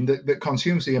bashing that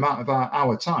consumes the amount of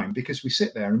our time because we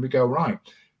sit there and we go, right,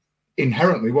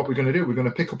 inherently what we're going to do, we're going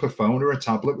to pick up a phone or a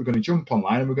tablet, we're going to jump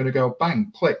online and we're going to go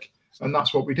bang, click. And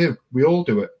that's what we do. We all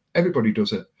do it. Everybody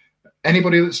does it.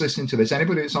 Anybody that's listening to this,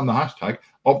 anybody that's on the hashtag,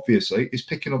 obviously, is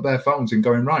picking up their phones and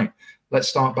going, right, let's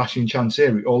start bashing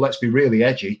Chancery, or let's be really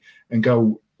edgy and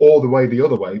go all the way the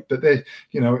other way. But if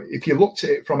you looked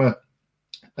at it from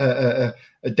a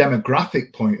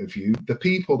demographic point of view, the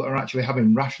people that are actually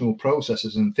having rational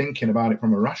processes and thinking about it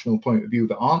from a rational point of view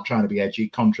that aren't trying to be edgy,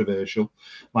 controversial,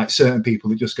 like certain people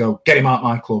that just go, get him out of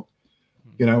my club.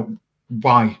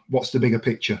 Why? What's the bigger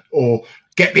picture? Or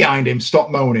get behind him, stop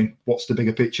moaning. What's the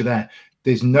bigger picture there?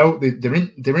 There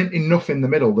ain't enough in the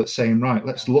middle that's saying, right,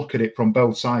 let's look at it from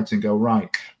both sides and go,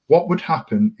 right, what would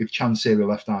happen if Chancery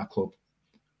left our club?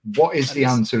 What is the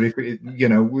answer? If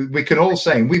we can all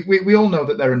say, we all know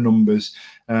that there are numbers,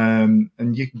 and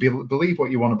you can believe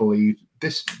what you want to believe.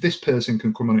 This person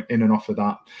can come in and offer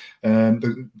that.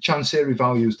 The Chancery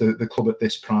values the club at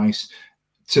this price.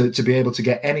 To be able to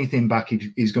get anything back,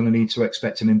 he's going to need to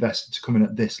expect an investor to come in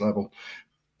at this level.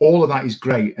 All of that is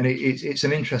great, and it's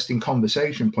an interesting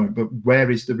conversation point. But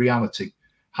where is the reality?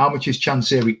 How much is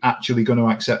Chancery actually going to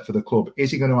accept for the club?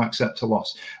 Is he going to accept a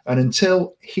loss? And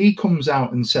until he comes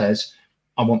out and says,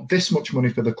 I want this much money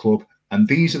for the club, and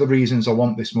these are the reasons I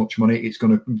want this much money, it's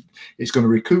going to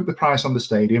recoup the price on the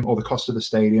stadium or the cost of the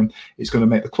stadium. It's going to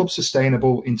make the club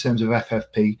sustainable in terms of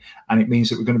FFP, and it means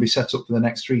that we're going to be set up for the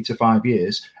next 3 to 5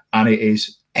 years, and it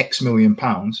is X million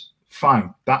pounds.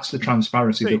 Fine. That's the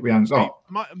transparency that we haven't got.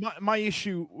 My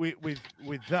issue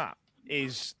with that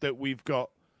is that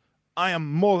I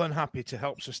am more than happy to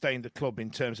help sustain the club in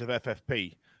terms of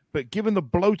FFP. But given the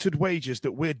bloated wages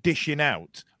that we're dishing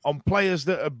out on players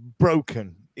that are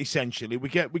broken, essentially, we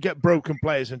get broken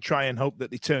players and try and hope that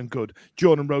they turn good.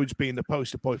 Jordan Rhodes being the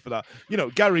poster boy for that.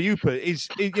 Gary Hooper his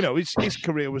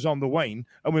career was on the wane,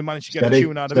 and we managed to get a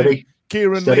tune out of him.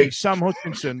 Kieran Lee, Sam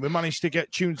Hutchinson, we managed to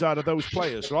get tunes out of those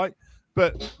players, right?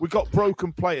 But we got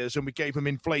broken players and we gave them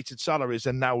inflated salaries,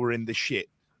 and now we're in the shit.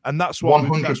 And that's what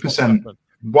 100%.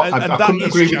 I couldn't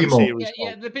agree with you more.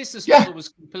 Yeah, the business model was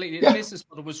completely. The business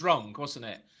model was wrong, wasn't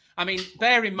it? I mean,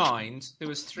 bear in mind there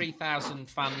was 3,000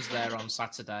 fans there on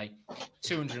Saturday.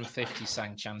 250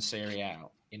 sang Chancery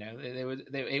out.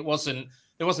 It wasn't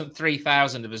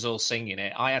 3,000 of us all singing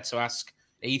it. I had to ask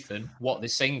Ethan what they're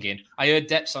singing. I heard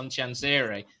Deps on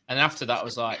Chancery, and after that I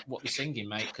was like, "What are you singing,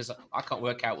 mate?" Because I can't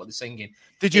work out what they're singing.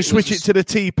 Did you switch it to the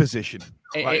T position?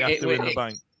 After in the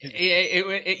bank.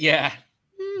 Yeah.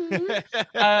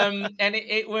 and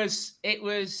it was,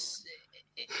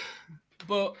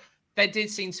 but there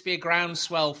did seem to be a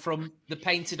groundswell from the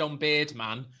painted-on beard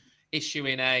man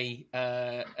issuing a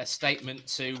statement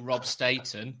to Rob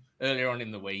Staten earlier on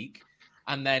in the week.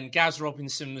 And then Gaz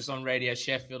Robinson was on Radio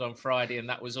Sheffield on Friday, and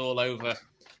that was all over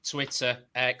Twitter,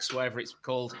 X, whatever it's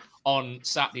called, on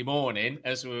Saturday morning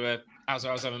as I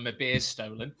was having my beer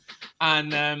stolen.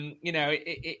 And,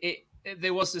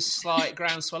 there was a slight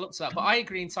groundswell up to that. But I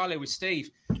agree entirely with Steve.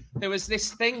 There was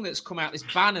this thing that's come out, this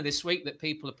banner this week that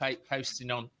people are posting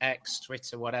on X,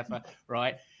 Twitter, whatever,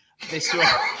 right? This week.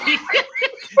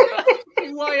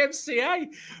 YMCA,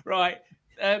 right?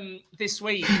 This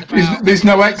week. There's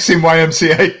no X in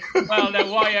YMCA. Well,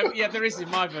 no, there is in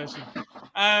my version.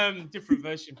 Different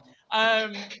version.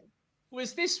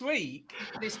 Was this week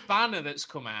this banner that's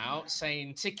come out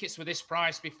saying tickets were this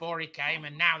price before he came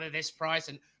and now they're this price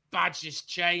and badges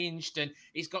changed and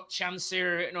he's got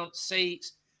Chansiri written on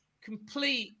seats.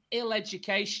 Complete ill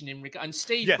education in regard. And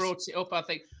Steve brought it up, I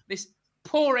think, this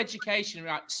poor education.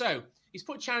 Right? So he's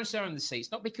put Chansiri on the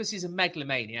seats, not because he's a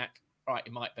megalomaniac, right?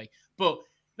 It might be, but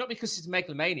not because he's a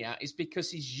megalomaniac, it's because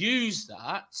he's used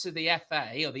that to the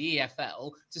FA or the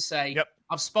EFL to say,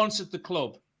 I've sponsored the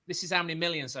club. This is how many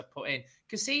millions I've put in.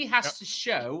 Because he has to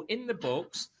show in the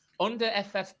books under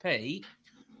FFP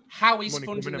how he's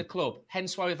funding the club.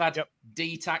 Hence why we've had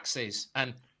D taxes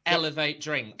and elevate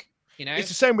drink. You know? It's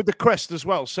the same with the crest as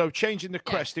well. So changing the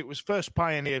crest, it was first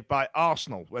pioneered by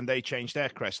Arsenal when they changed their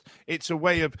crest. It's a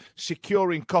way of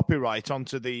securing copyright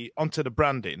onto the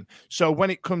branding. So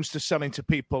when it comes to selling to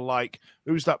people like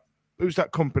who's that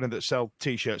company that sell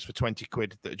T-shirts for 20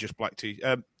 quid that are just black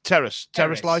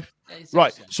Terrace Life,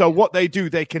 right? So what they do,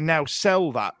 they can now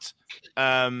sell that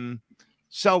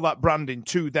branding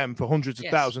to them for hundreds of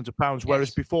thousands of pounds,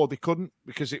 whereas before they couldn't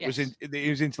because it was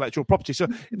intellectual property. So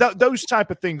those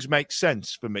type of things make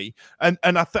sense for me, and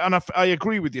I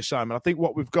agree with you, Simon. I think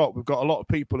what we've got a lot of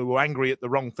people who are angry at the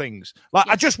wrong things. Like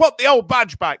I just want the old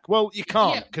badge back. Well, you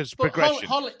can't because progression.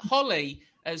 Holly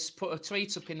has put a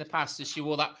tweet up in the past as she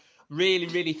wore that really,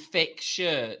 really thick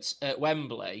shirt at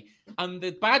Wembley, and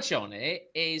the badge on it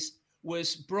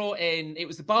was brought in. It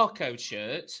was the barcode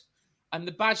shirt. And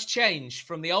the badge changed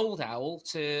from the old owl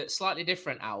to slightly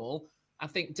different owl. I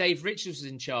think Dave Richards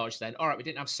was in charge then. All right, we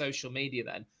didn't have social media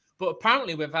then. But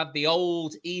apparently we've had the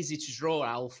old easy-to-draw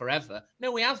owl forever.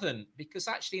 No, we haven't, because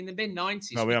actually in the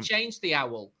mid-90s, we changed the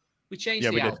owl. We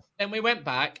changed the owl. Then we went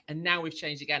back, and now we've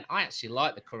changed again. I actually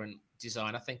like the current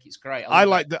design. I think it's great. I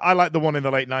like the one in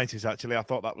the late 90s, actually. I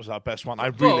thought that was our best one. I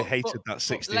really hated that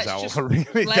 60s owl. I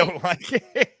really don't like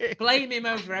it. Blame him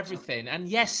over everything. And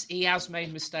yes, he has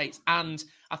made mistakes. And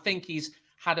I think he's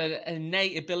had an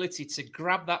innate ability to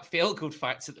grab that feel-good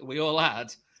factor that we all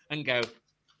had and go,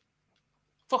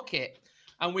 fuck it.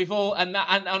 And we've all and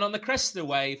on the crest of the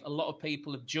wave, a lot of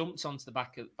people have jumped onto the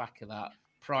back of that.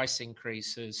 Price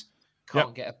increases.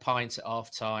 Can't get a pint at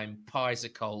half time. Pies are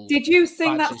cold. Did you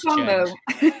sing that song though?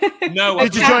 No.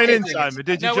 Did you join in, Simon?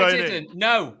 Did you join in?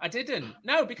 No, I didn't.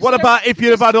 No, because what about if you'd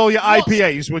have had all your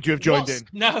IPAs? Would you have joined in?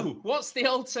 No. What's the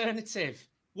alternative?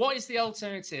 What is the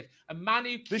alternative? A man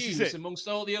who queues amongst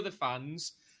all the other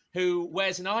fans who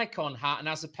wears an icon hat and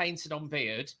has a painted on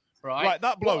beard. Right,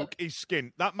 that bloke is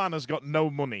skint. That man has got no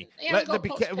money.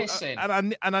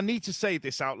 And I need to say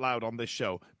this out loud on this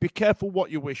show. Be careful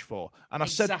what you wish for. And I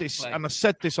said this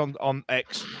on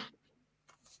X.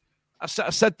 I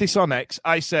said this on X.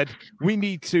 I said we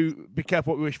need to be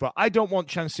careful what we wish for. I don't want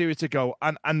Chansiri to go,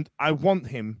 and I want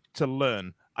him to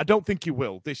learn. I don't think he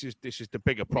will. This is the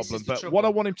bigger problem. But what I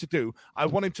want him to do, I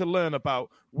want him to learn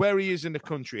about where he is in the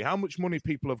country, how much money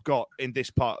people have got in this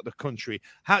part of the country.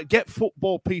 Get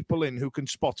football people in who can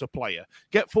spot a player.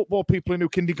 Get football people in who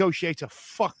can negotiate a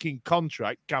fucking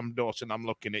contract. Cam Dawson, I'm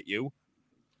looking at you.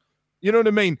 You know what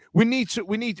I mean? We need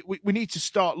to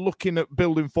start looking at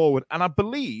building forward. And I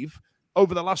believe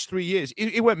over the last 3 years,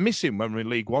 he went missing when we were in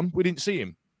League One. We didn't see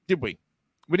him, did we?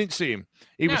 We didn't see him.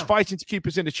 He was fighting to keep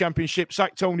us in the Championship.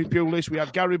 Sacked Tony Pulis. We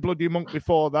had Gary Bloody Monk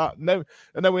before that. And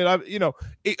then we had,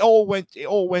 it all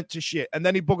went to shit. And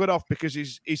then he buggered off because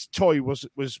his toy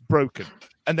was broken.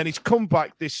 And then he's come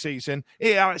back this season.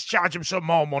 Yeah, let's charge him some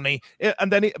more money.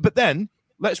 But then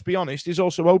let's be honest, he's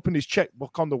also opened his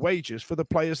checkbook on the wages for the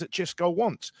players that Chisco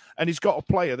wants. And he's got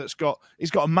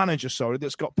a manager,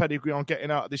 that's got pedigree on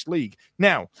getting out of this league.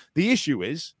 Now, the issue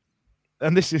is,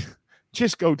 and this is,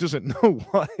 Chisco doesn't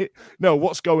know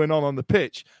what's going on the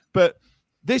pitch, but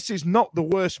this is not the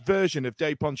worst version of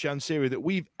Dejphon Chansiri that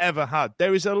we've ever had.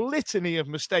 There is a litany of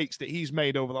mistakes that he's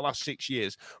made over the last 6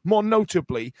 years. More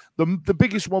notably, the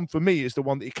biggest one for me is the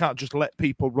one that he can't just let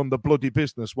people run the bloody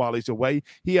business while he's away.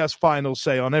 He has final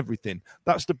say on everything.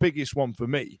 That's the biggest one for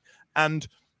me. And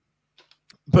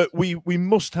But we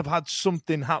must have had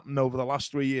something happen over the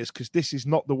last 3 years, because this is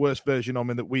not the worst version of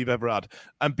me that we've ever had.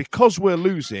 And because we're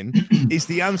losing is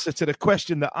the answer to the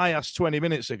question that I asked 20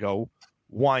 minutes ago,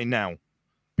 why now?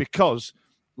 Because,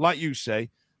 like you say,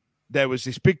 there was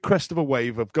this big crest of a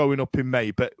wave of going up in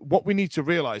May. But what we need to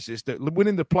realize is that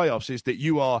winning the playoffs is that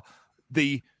you are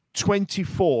the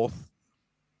 24th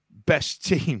best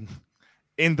team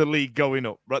in the league going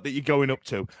up, right, that you're going up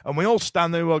to. And we all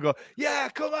stand there and we'll go, yeah,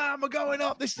 come on, we're going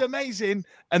up. This is amazing.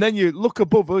 And then you look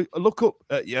up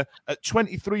at you at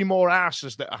 23 more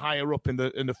asses that are higher up in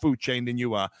the food chain than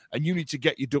you are. And you need to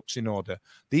get your ducks in order.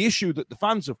 The issue that the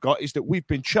fans have got is that we've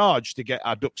been charged to get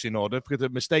our ducks in order for the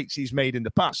mistakes he's made in the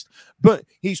past. But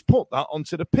he's put that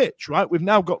onto the pitch, right? We've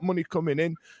now got money coming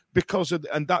in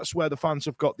and that's where the fans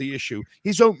have got the issue.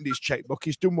 He's opened his checkbook.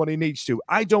 He's done what he needs to.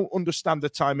 I don't understand the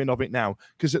timing of it now,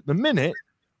 because at the minute,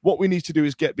 what we need to do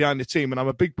is get behind the team. And I'm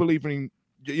a big believer in,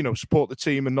 support the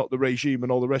team and not the regime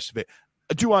and all the rest of it.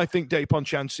 Do I think Dejphon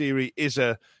Chansiri is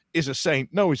a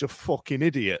saint? No, he's a fucking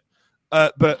idiot.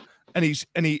 He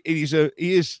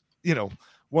is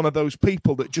one of those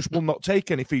people that just will not take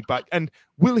any feedback. And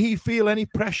will he feel any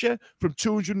pressure from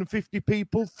 250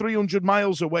 people 300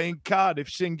 miles away in Cardiff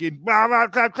singing?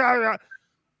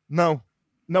 No,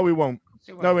 he won't.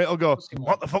 No, it'll go,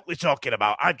 what the fuck are they talking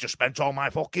about? I've just spent all my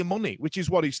fucking money, which is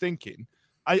what he's thinking.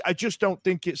 I just don't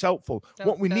think it's helpful.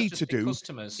 What we need to do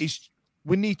is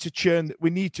we need to cheer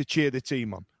the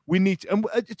team on. We need to, and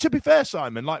to be fair,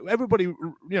 Simon, like everybody,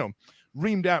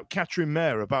 reamed out Catherine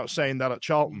Mayer about saying that at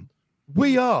Charlton.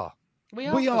 We are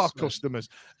customers.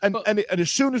 And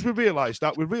as soon as we realise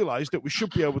that, we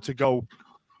should be able to go,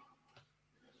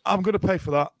 I'm going to pay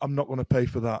for that. I'm not going to pay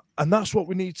for that. And that's what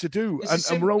we need to do.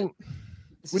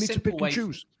 We need to pick and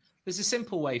choose. There's a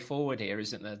simple way forward here,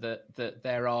 isn't there? That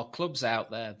there are clubs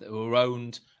out there that are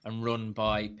owned and run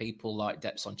by people like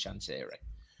Dejphon Chansiri.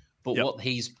 But what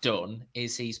he's done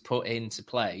is he's put into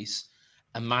place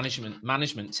a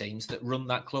management teams that run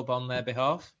that club on their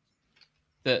behalf.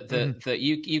 That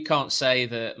you can't say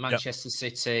that Manchester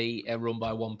City are run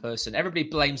by one person. Everybody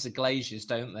blames the Glazers,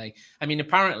 don't they? I mean,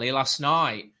 apparently last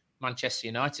night Manchester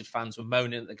United fans were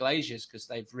moaning at the Glazers because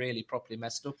they've really properly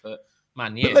messed up at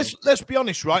Man U. But let's be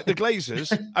honest, right? The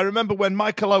Glazers. I remember when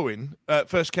Michael Owen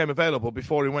first came available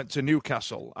before he went to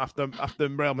Newcastle after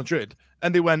Real Madrid,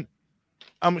 and they went,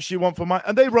 how much do you want for my?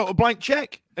 And they wrote a blank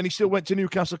check, and he still went to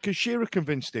Newcastle because Shearer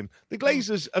convinced him. The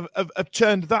Glazers have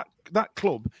turned that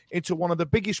club into one of the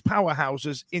biggest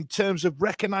powerhouses in terms of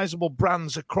recognisable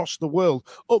brands across the world,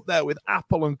 up there with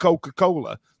Apple and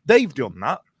Coca-Cola. They've done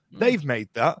that. They've made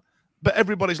that. But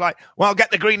everybody's like, well,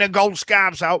 get the green and gold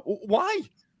scarves out. Why?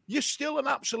 You're still an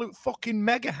absolute fucking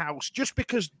mega house. Just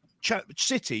because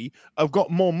City have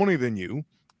got more money than you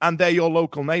and they're your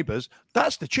local neighbours,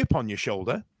 that's the chip on your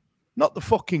shoulder. Not the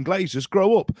fucking Glazers.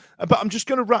 Grow up. But I'm just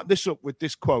going to wrap this up with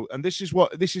this quote, and this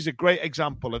is a great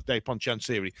example of Dejphon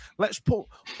Chansiri. Let's put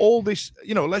all this,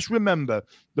 let's remember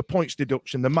the points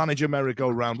deduction, the manager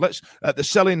merry-go-round, the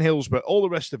selling Hillsborough, all the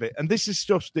rest of it. And this is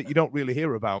stuff that you don't really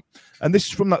hear about. And this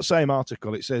is from that same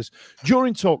article. It says,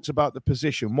 during talks about the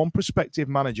position, one prospective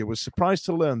manager was surprised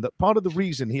to learn that part of the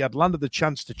reason he had landed the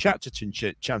chance to chat to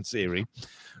Chansiri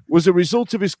was a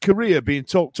result of his career being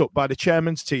talked up by the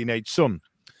chairman's teenage son.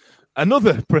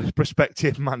 Another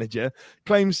prospective manager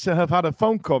claims to have had a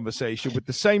phone conversation with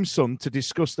the same son to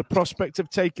discuss the prospect of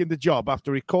taking the job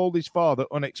after he called his father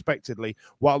unexpectedly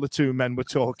while the two men were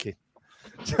talking.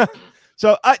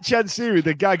 So at Chansiri,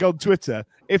 the gag on Twitter,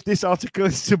 if this article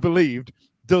is to be believed,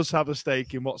 does have a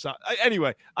stake in what's that.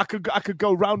 Anyway, I could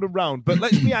go round and round, but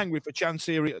let's be angry for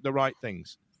Chansiri at the right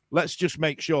things. Let's just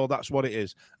make sure that's what it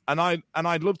is. And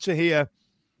I'd love to hear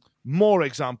more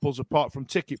examples apart from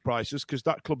ticket prices, because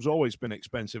that club's always been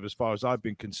expensive as far as I've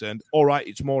been concerned. All right,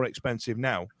 it's more expensive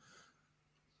now,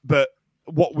 but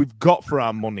what we've got for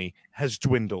our money has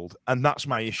dwindled, and that's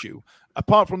my issue.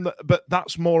 Apart from that, but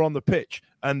that's more on the pitch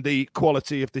and the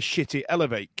quality of the shitty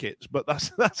Elevate kits. But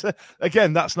that's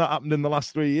again, that's not happened in the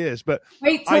last 3 years. But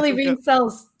wait till he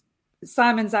resells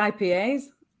Simon's IPAs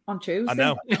on Tuesday. I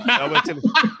know.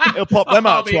 He'll pop them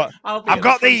out. I've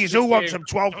got these. Who wants them?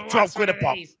 12 quid a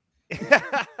pop.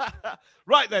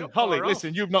 Right then, Holly,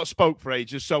 listen, you've not spoke for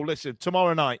ages, so listen,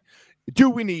 tomorrow night, do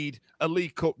we need a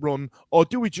League Cup run, or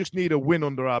do we just need a win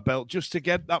under our belt just to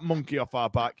get that monkey off our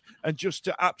back and just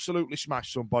to absolutely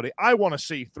smash somebody? I want to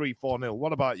see 3-4-0.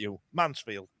 What about you?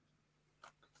 Mansfield.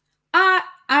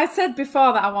 I said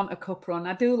before that I want a cup run.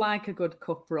 I do like a good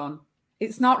cup run.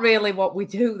 It's not really what we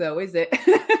do, though, is it?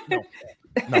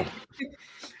 No.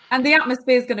 And the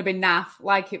atmosphere is going to be naff,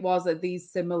 like it was at these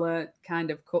similar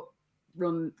kind of cup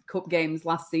games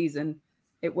last season.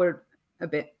 It were a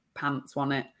bit pants,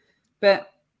 wasn't it?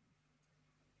 But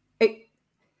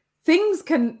things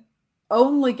can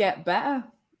only get better,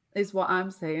 is what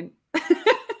I'm saying.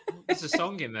 There's a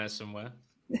song in there somewhere.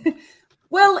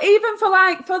 Well, even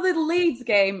for the Leeds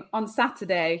game on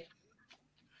Saturday,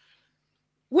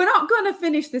 we're not going to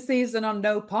finish the season on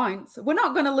no points. We're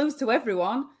not going to lose to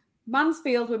everyone.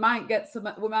 Mansfield, we might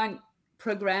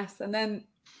progress, and then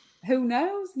who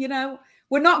knows?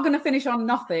 We're not going to finish on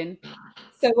nothing,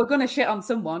 so we're going to shit on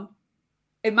someone.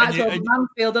 It might as well be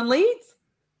Mansfield and Leeds.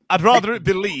 I'd rather it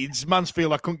be Leeds.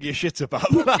 Mansfield, I couldn't give a shit about.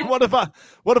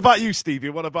 What about you, Stevie?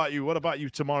 What about you? What about you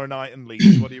tomorrow night in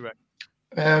Leeds? What do you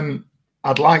reckon?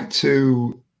 I'd like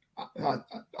to.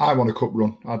 I want a cup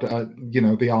run.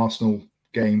 The Arsenal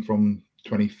game from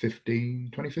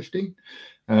 2015.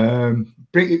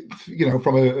 Bring it,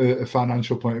 from a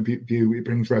financial point of view, it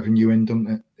brings revenue in, doesn't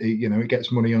it? It gets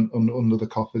money under the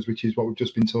coffers, which is what we've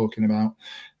just been talking about.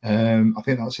 I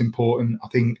think that's important. I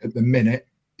think at the minute,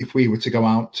 if we were to go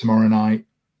out tomorrow night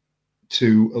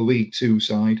to a League Two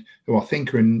side, who I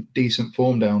think are in decent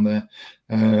form down there,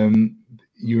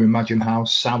 you imagine how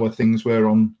sour things were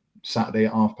on Saturday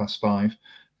at 5:30.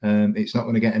 It's not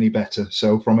going to get any better.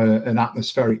 So from an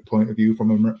atmospheric point of view, from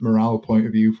a morale point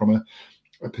of view, from a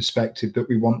perspective that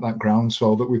we want that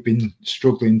groundswell that we've been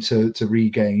struggling to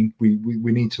regain, we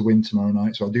need to win tomorrow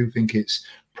night. So I do think it's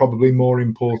probably more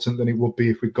important than it would be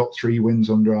if we've got 3 wins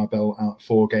under our belt out of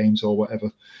 4 games or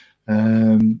whatever.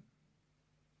 I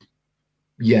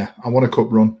want a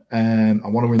cup run. I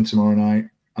want to win tomorrow night,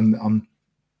 and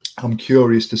I'm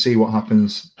curious to see what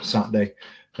happens Saturday.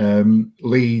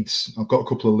 Leeds, I've got a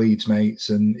couple of Leeds mates,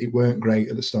 and it weren't great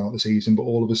at the start of the season, but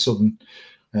all of a sudden,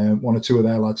 1 or 2 of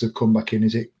their lads have come back in.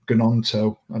 Is it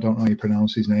Gononto? I don't know how you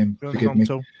pronounce his name. Forgive me.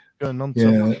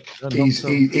 Gononto.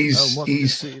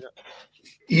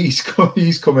 He's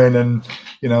come in, and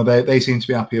they seem to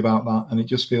be happy about that, and it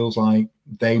just feels like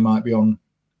they might be on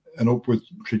an upward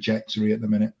trajectory at the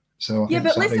minute. So I think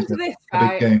but listen to this,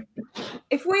 right?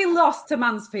 If we lost to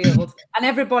Mansfield and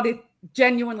everybody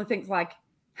genuinely thinks like,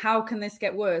 how can this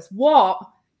get worse? What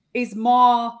is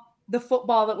more the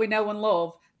football that we know and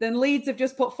love than Leeds have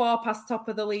just put 4 past top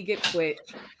of the league Ipswich,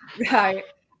 right?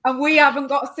 And we haven't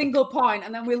got a single point,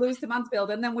 and then we lose to Mansfield,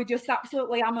 and then we just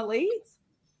absolutely hammer Leeds.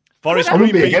 Forest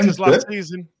Green beat us last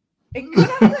season. It could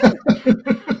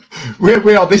happen.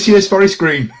 We are this year's Forest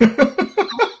Green. We're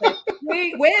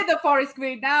the Forest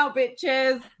Green now,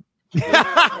 bitches.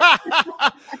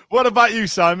 What about you,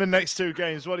 Simon? Next 2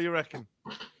 games, what do you reckon?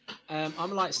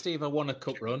 I'm like Steve. I want a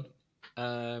cup run.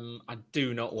 I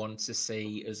do not want to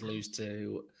see us lose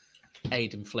to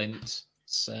Aidan Flint's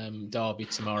derby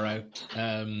tomorrow.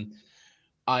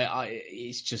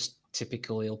 It's just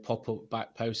typical. He'll pop up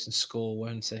back post and score,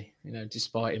 won't he?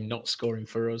 Despite him not scoring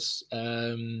for us.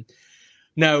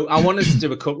 No, I want us to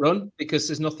do a cup run because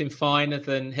there's nothing finer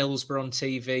than Hillsborough on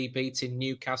TV beating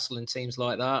Newcastle and teams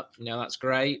like that. That's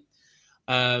great.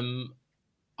 I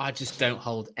just don't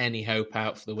hold any hope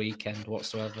out for the weekend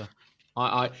whatsoever.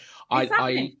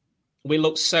 We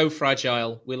look so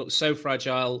fragile.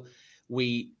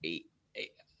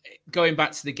 Going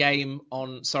back to the game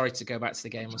sorry to go back to the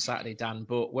game on Saturday, Dan,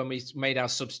 but when we made our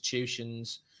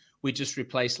substitutions, we just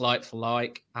replaced like for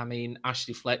like. I mean,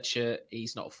 Ashley Fletcher,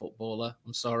 he's not a footballer.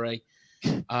 I'm sorry.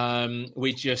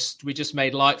 We just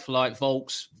made like for like.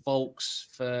 Volks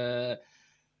for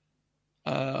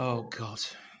oh god,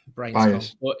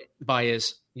 brains.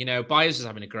 Byers. Byers was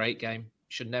having a great game.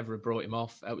 Should never have brought him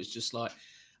off. It was just like,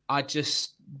 I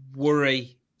just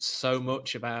worry so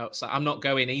much about. So I'm not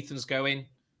going. Ethan's going.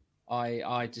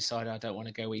 I decided I don't want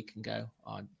to go. He can go.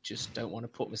 I just don't want to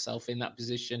put myself in that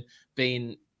position.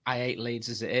 Being I hate Leeds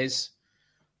as it is.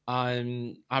 I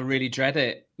really dread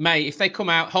it. Mate, if they come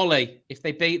out, Holly, if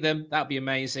they beat them, that'd be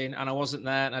amazing. And I wasn't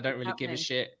there, and I don't really give a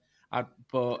shit.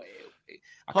 But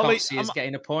I Holly, can't see us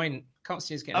getting a point.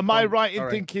 Am I right in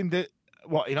thinking that?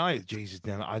 What Jesus?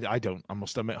 Dan, I don't. I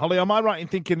must admit, Holly, am I right in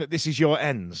thinking that this is your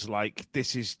ends? Like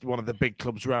this is one of the big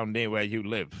clubs around near where you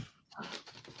live?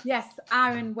 Yes,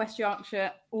 I'm in West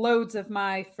Yorkshire. Loads of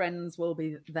my friends will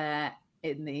be there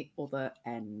in the other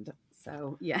end.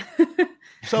 So yeah.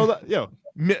 So that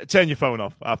turn your phone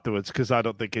off afterwards because I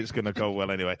don't think it's going to go well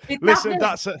anyway. Listen,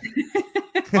 that's it.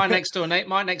 My next door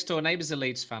neighbour's a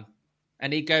Leeds fan,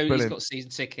 and he goes. Brilliant. He's got a season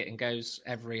ticket and goes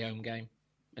every home game.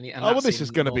 This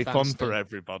is going to be fun for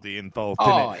everybody involved.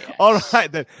 Isn't it? Yes. All right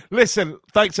then. Listen,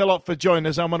 thanks a lot for joining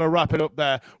us. I'm going to wrap it up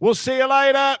there. We'll see you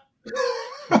later.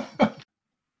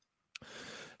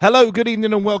 Hello, good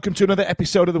evening, and welcome to another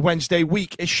episode of the Wednesday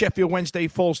Week. As Sheffield Wednesday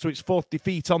falls to its fourth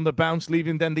defeat on the bounce,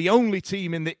 leaving them the only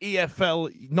team in the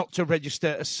EFL not to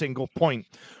register a single point.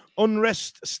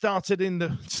 Unrest started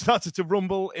to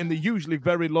rumble in the usually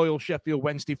very loyal Sheffield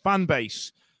Wednesday fan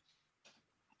base,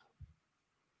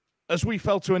 as we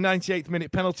fell to a 98th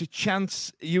minute penalty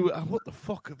chance. What the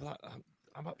fuck of that?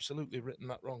 I've absolutely written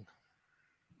that wrong.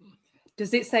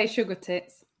 Does it say sugar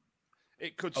tits?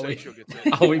 It could say sugar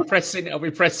tits. Are we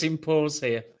pressing pause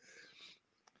here?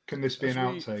 Can this be an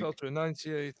outtake? Fell to a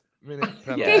 98th minute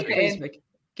penalty. Yeah,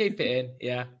 keep it in.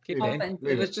 Yeah, keep it in.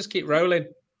 Let's just keep rolling.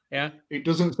 Yeah. It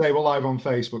doesn't say we're live on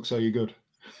Facebook, so you're good.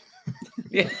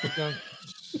 Yeah.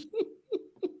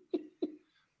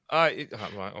 Right,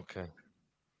 okay.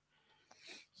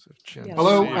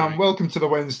 Hello and welcome to the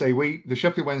Wednesday Week, the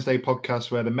Sheffield Wednesday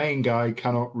podcast where the main guy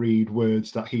cannot read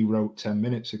words that he wrote 10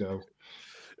 minutes ago.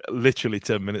 Literally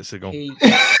 10 minutes ago. He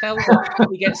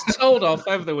gets told off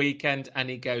over the weekend and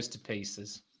he goes to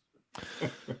pieces.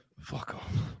 Fuck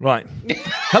off. Right.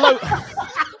 Hello.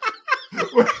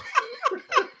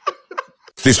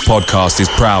 This podcast is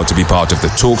proud to be part of the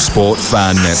TalkSport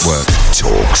Fan Network.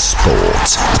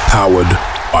 TalkSport. Powered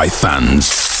by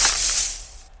fans.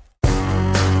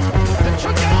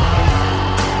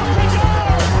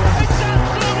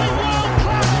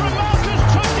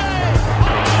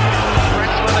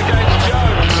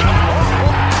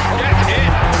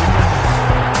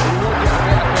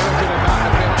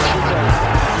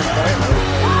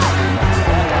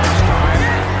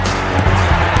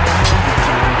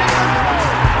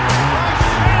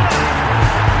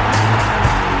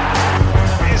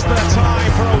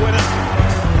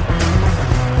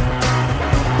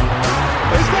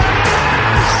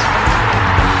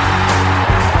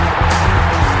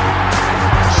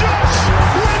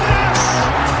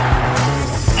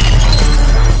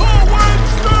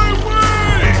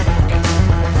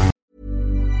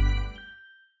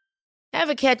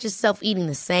 Ever catch yourself eating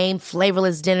the same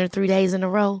flavorless dinner 3 days in a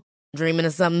row? Dreaming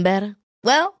of something better?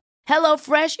 Well,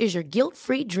 HelloFresh is your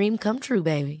guilt-free dream come true,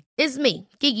 baby. It's me,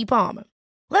 Keke Palmer.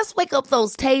 Let's wake up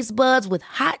those taste buds with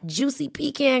hot, juicy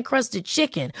pecan-crusted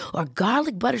chicken or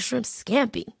garlic butter shrimp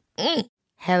scampi.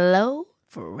 Hello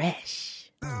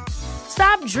Fresh.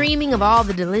 Stop dreaming of all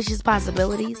the delicious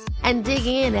possibilities and dig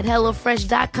in at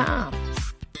HelloFresh.com.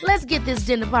 Let's get this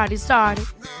dinner party started.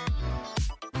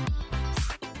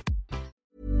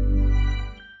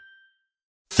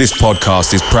 This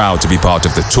podcast is proud to be part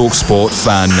of the TalkSport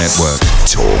Fan Network.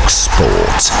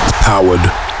 TalkSport. Powered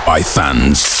by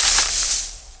fans.